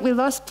the weight we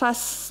lost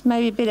plus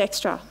maybe a bit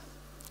extra.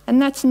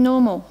 And that's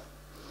normal.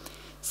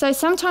 So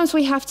sometimes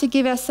we have to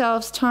give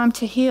ourselves time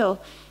to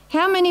heal.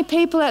 How many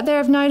people out there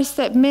have noticed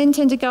that men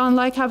tend to go on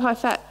low carb, high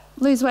fat,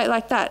 lose weight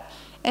like that?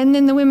 And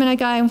then the women are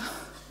going,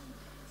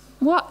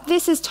 what?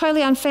 This is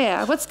totally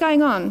unfair. What's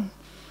going on?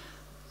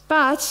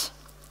 But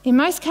in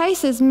most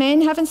cases,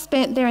 men haven't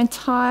spent their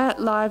entire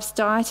lives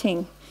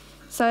dieting.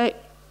 So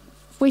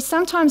we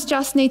sometimes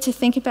just need to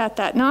think about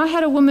that. Now, I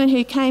had a woman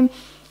who came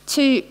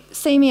to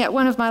see me at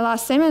one of my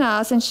last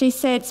seminars and she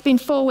said, it's been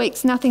 4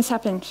 weeks, nothing's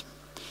happened.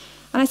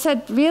 And I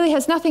said, really,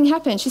 has nothing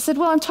happened? She said,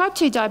 well, I'm type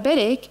 2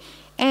 diabetic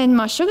and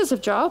my sugars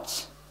have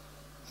dropped.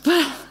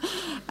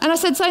 And I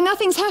said, so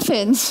nothing's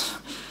happened.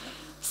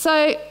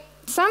 So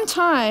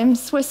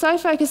sometimes we're so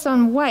focused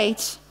on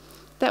weight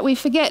that we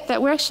forget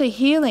that we're actually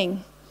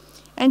healing.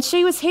 And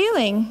she was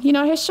healing, you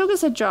know, her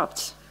sugars had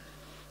dropped.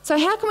 So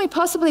how can we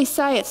possibly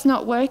say it's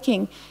not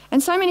working?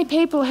 And so many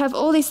people have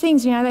all these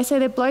things, you know, they say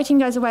their bloating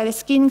goes away, their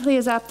skin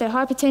clears up, their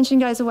hypertension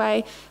goes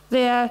away,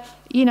 their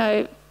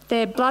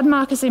blood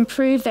markers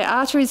improve, their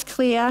arteries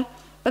clear,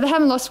 but they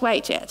haven't lost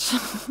weight yet.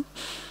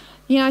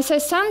 You know, so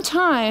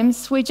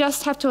sometimes we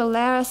just have to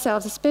allow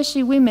ourselves,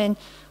 especially women,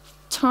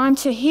 time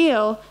to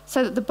heal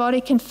so that the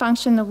body can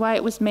function the way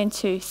it was meant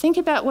to. Think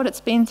about what it's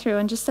been through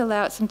and just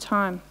allow it some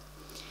time.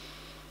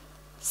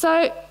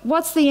 So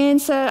what's the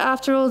answer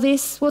after all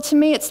this? Well, to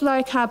me, it's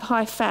low carb,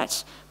 high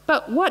fat.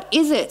 But what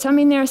is it? I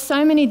mean, there are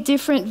so many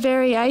different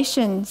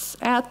variations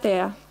out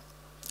there.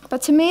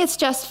 But to me, it's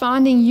just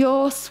finding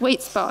your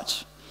sweet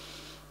spot.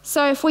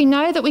 So if we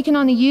know that we can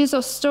only use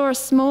or store a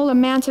small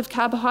amount of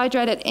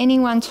carbohydrate at any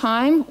one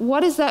time,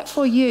 what is that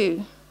for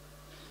you?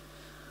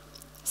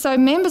 So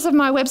members of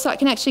my website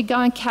can actually go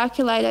and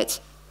calculate it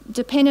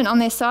dependent on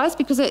their size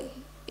because it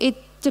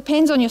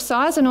depends on your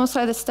size and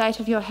also the state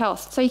of your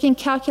health. So you can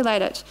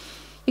calculate it.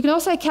 You can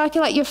also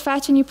calculate your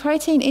fat and your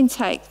protein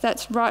intake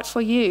that's right for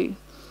you.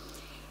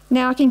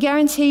 Now, I can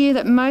guarantee you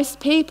that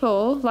most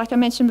people, like I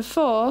mentioned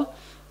before,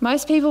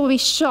 most people will be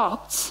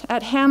shocked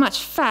at how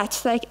much fat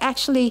they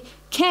actually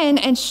can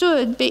and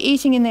should be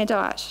eating in their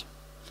diet.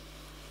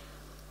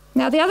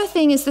 Now, the other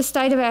thing is the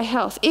state of our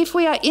health. If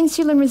we are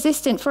insulin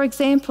resistant, for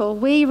example,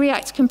 we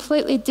react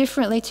completely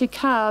differently to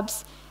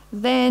carbs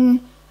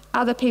than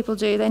other people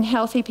do, than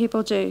healthy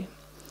people do.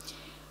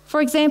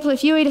 For example,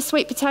 if you eat a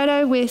sweet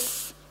potato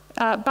with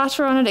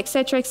butter on it,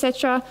 etc.,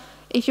 etc.,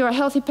 if you're a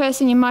healthy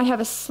person, you might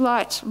have a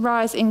slight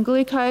rise in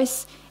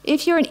glucose.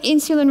 If you're an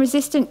insulin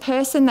resistant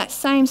person, that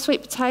same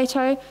sweet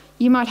potato,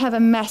 you might have a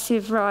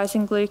massive rise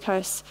in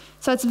glucose.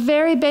 So it's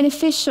very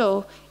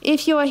beneficial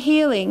if you are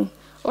healing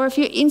or if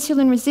you're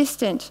insulin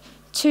resistant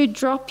to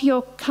drop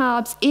your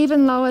carbs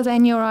even lower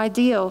than your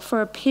ideal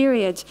for a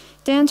period,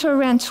 down to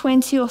around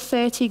 20 or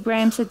 30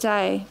 grams a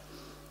day,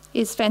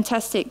 is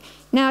fantastic.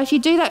 Now, if you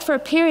do that for a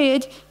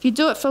period, if you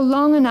do it for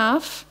long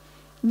enough,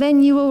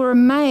 then you will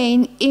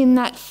remain in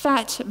that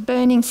fat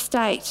burning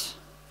state.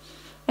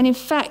 And in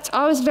fact,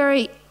 I was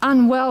very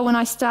unwell when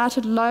I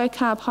started low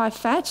carb, high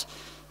fat,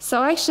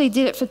 so I actually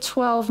did it for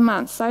 12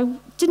 months. I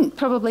didn't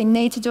probably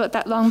need to do it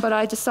that long, but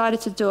I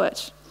decided to do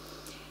it.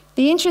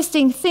 The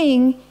interesting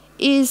thing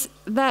is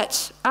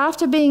that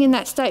after being in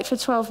that state for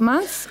 12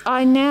 months,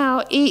 I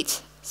now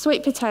eat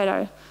sweet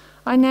potato.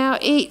 I now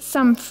eat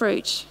some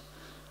fruit.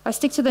 I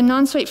stick to the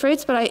non-sweet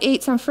fruits, but I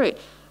eat some fruit.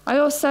 I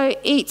also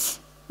eat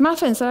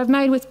muffins that I've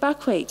made with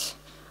buckwheat.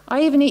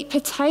 I even eat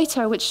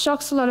potato, which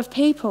shocks a lot of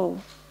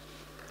people.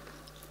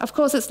 Of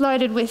course, it's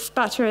loaded with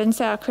butter and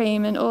sour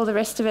cream and all the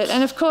rest of it.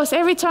 And of course,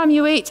 every time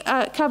you eat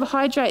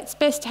carbohydrate, it's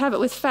best to have it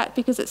with fat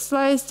because it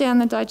slows down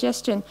the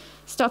digestion,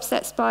 stops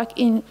that spike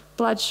in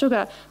blood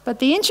sugar. But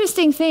the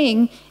interesting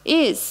thing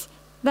is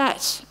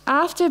that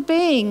after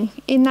being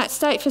in that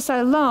state for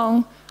so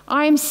long,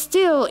 I'm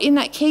still in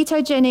that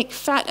ketogenic,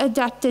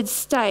 fat-adapted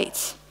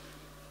state.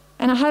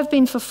 And I have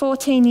been for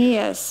 14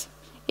 years,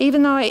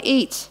 even though I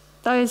eat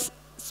those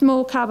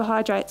small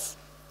carbohydrates.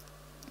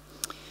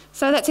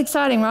 So that's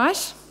exciting,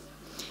 right?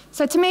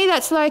 So to me,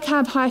 that's low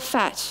carb, high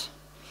fat.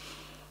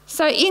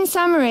 So in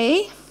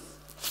summary,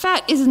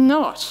 fat is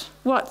not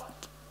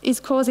what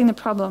is causing the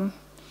problem.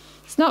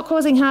 It's not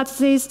causing heart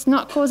disease, it's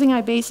not causing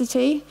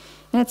obesity,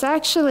 and it's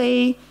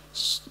actually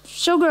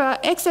sugar,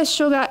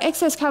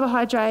 excess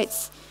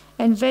carbohydrates,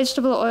 and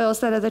vegetable oils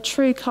that are the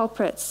true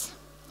culprits.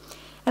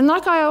 And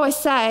like I always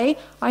say,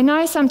 I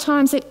know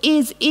sometimes it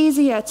is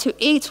easier to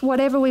eat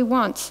whatever we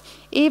want,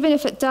 even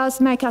if it does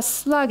make us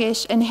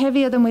sluggish and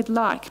heavier than we'd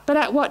like. But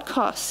at what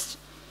cost?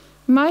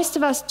 Most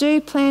of us do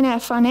plan our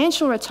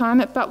financial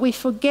retirement, but we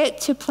forget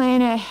to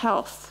plan our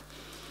health.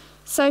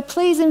 So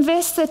please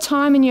invest the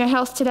time in your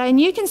health today,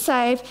 and you can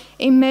save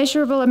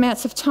immeasurable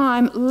amounts of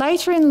time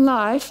later in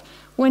life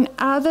when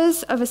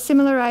others of a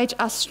similar age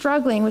are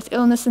struggling with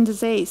illness and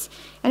disease.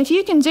 And if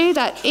you can do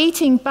that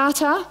eating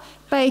butter,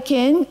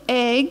 bacon,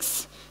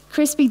 eggs,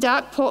 crispy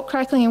duck, pork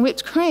crackling and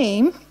whipped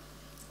cream,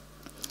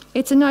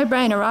 it's a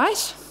no-brainer,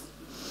 right?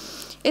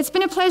 It's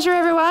been a pleasure,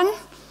 everyone.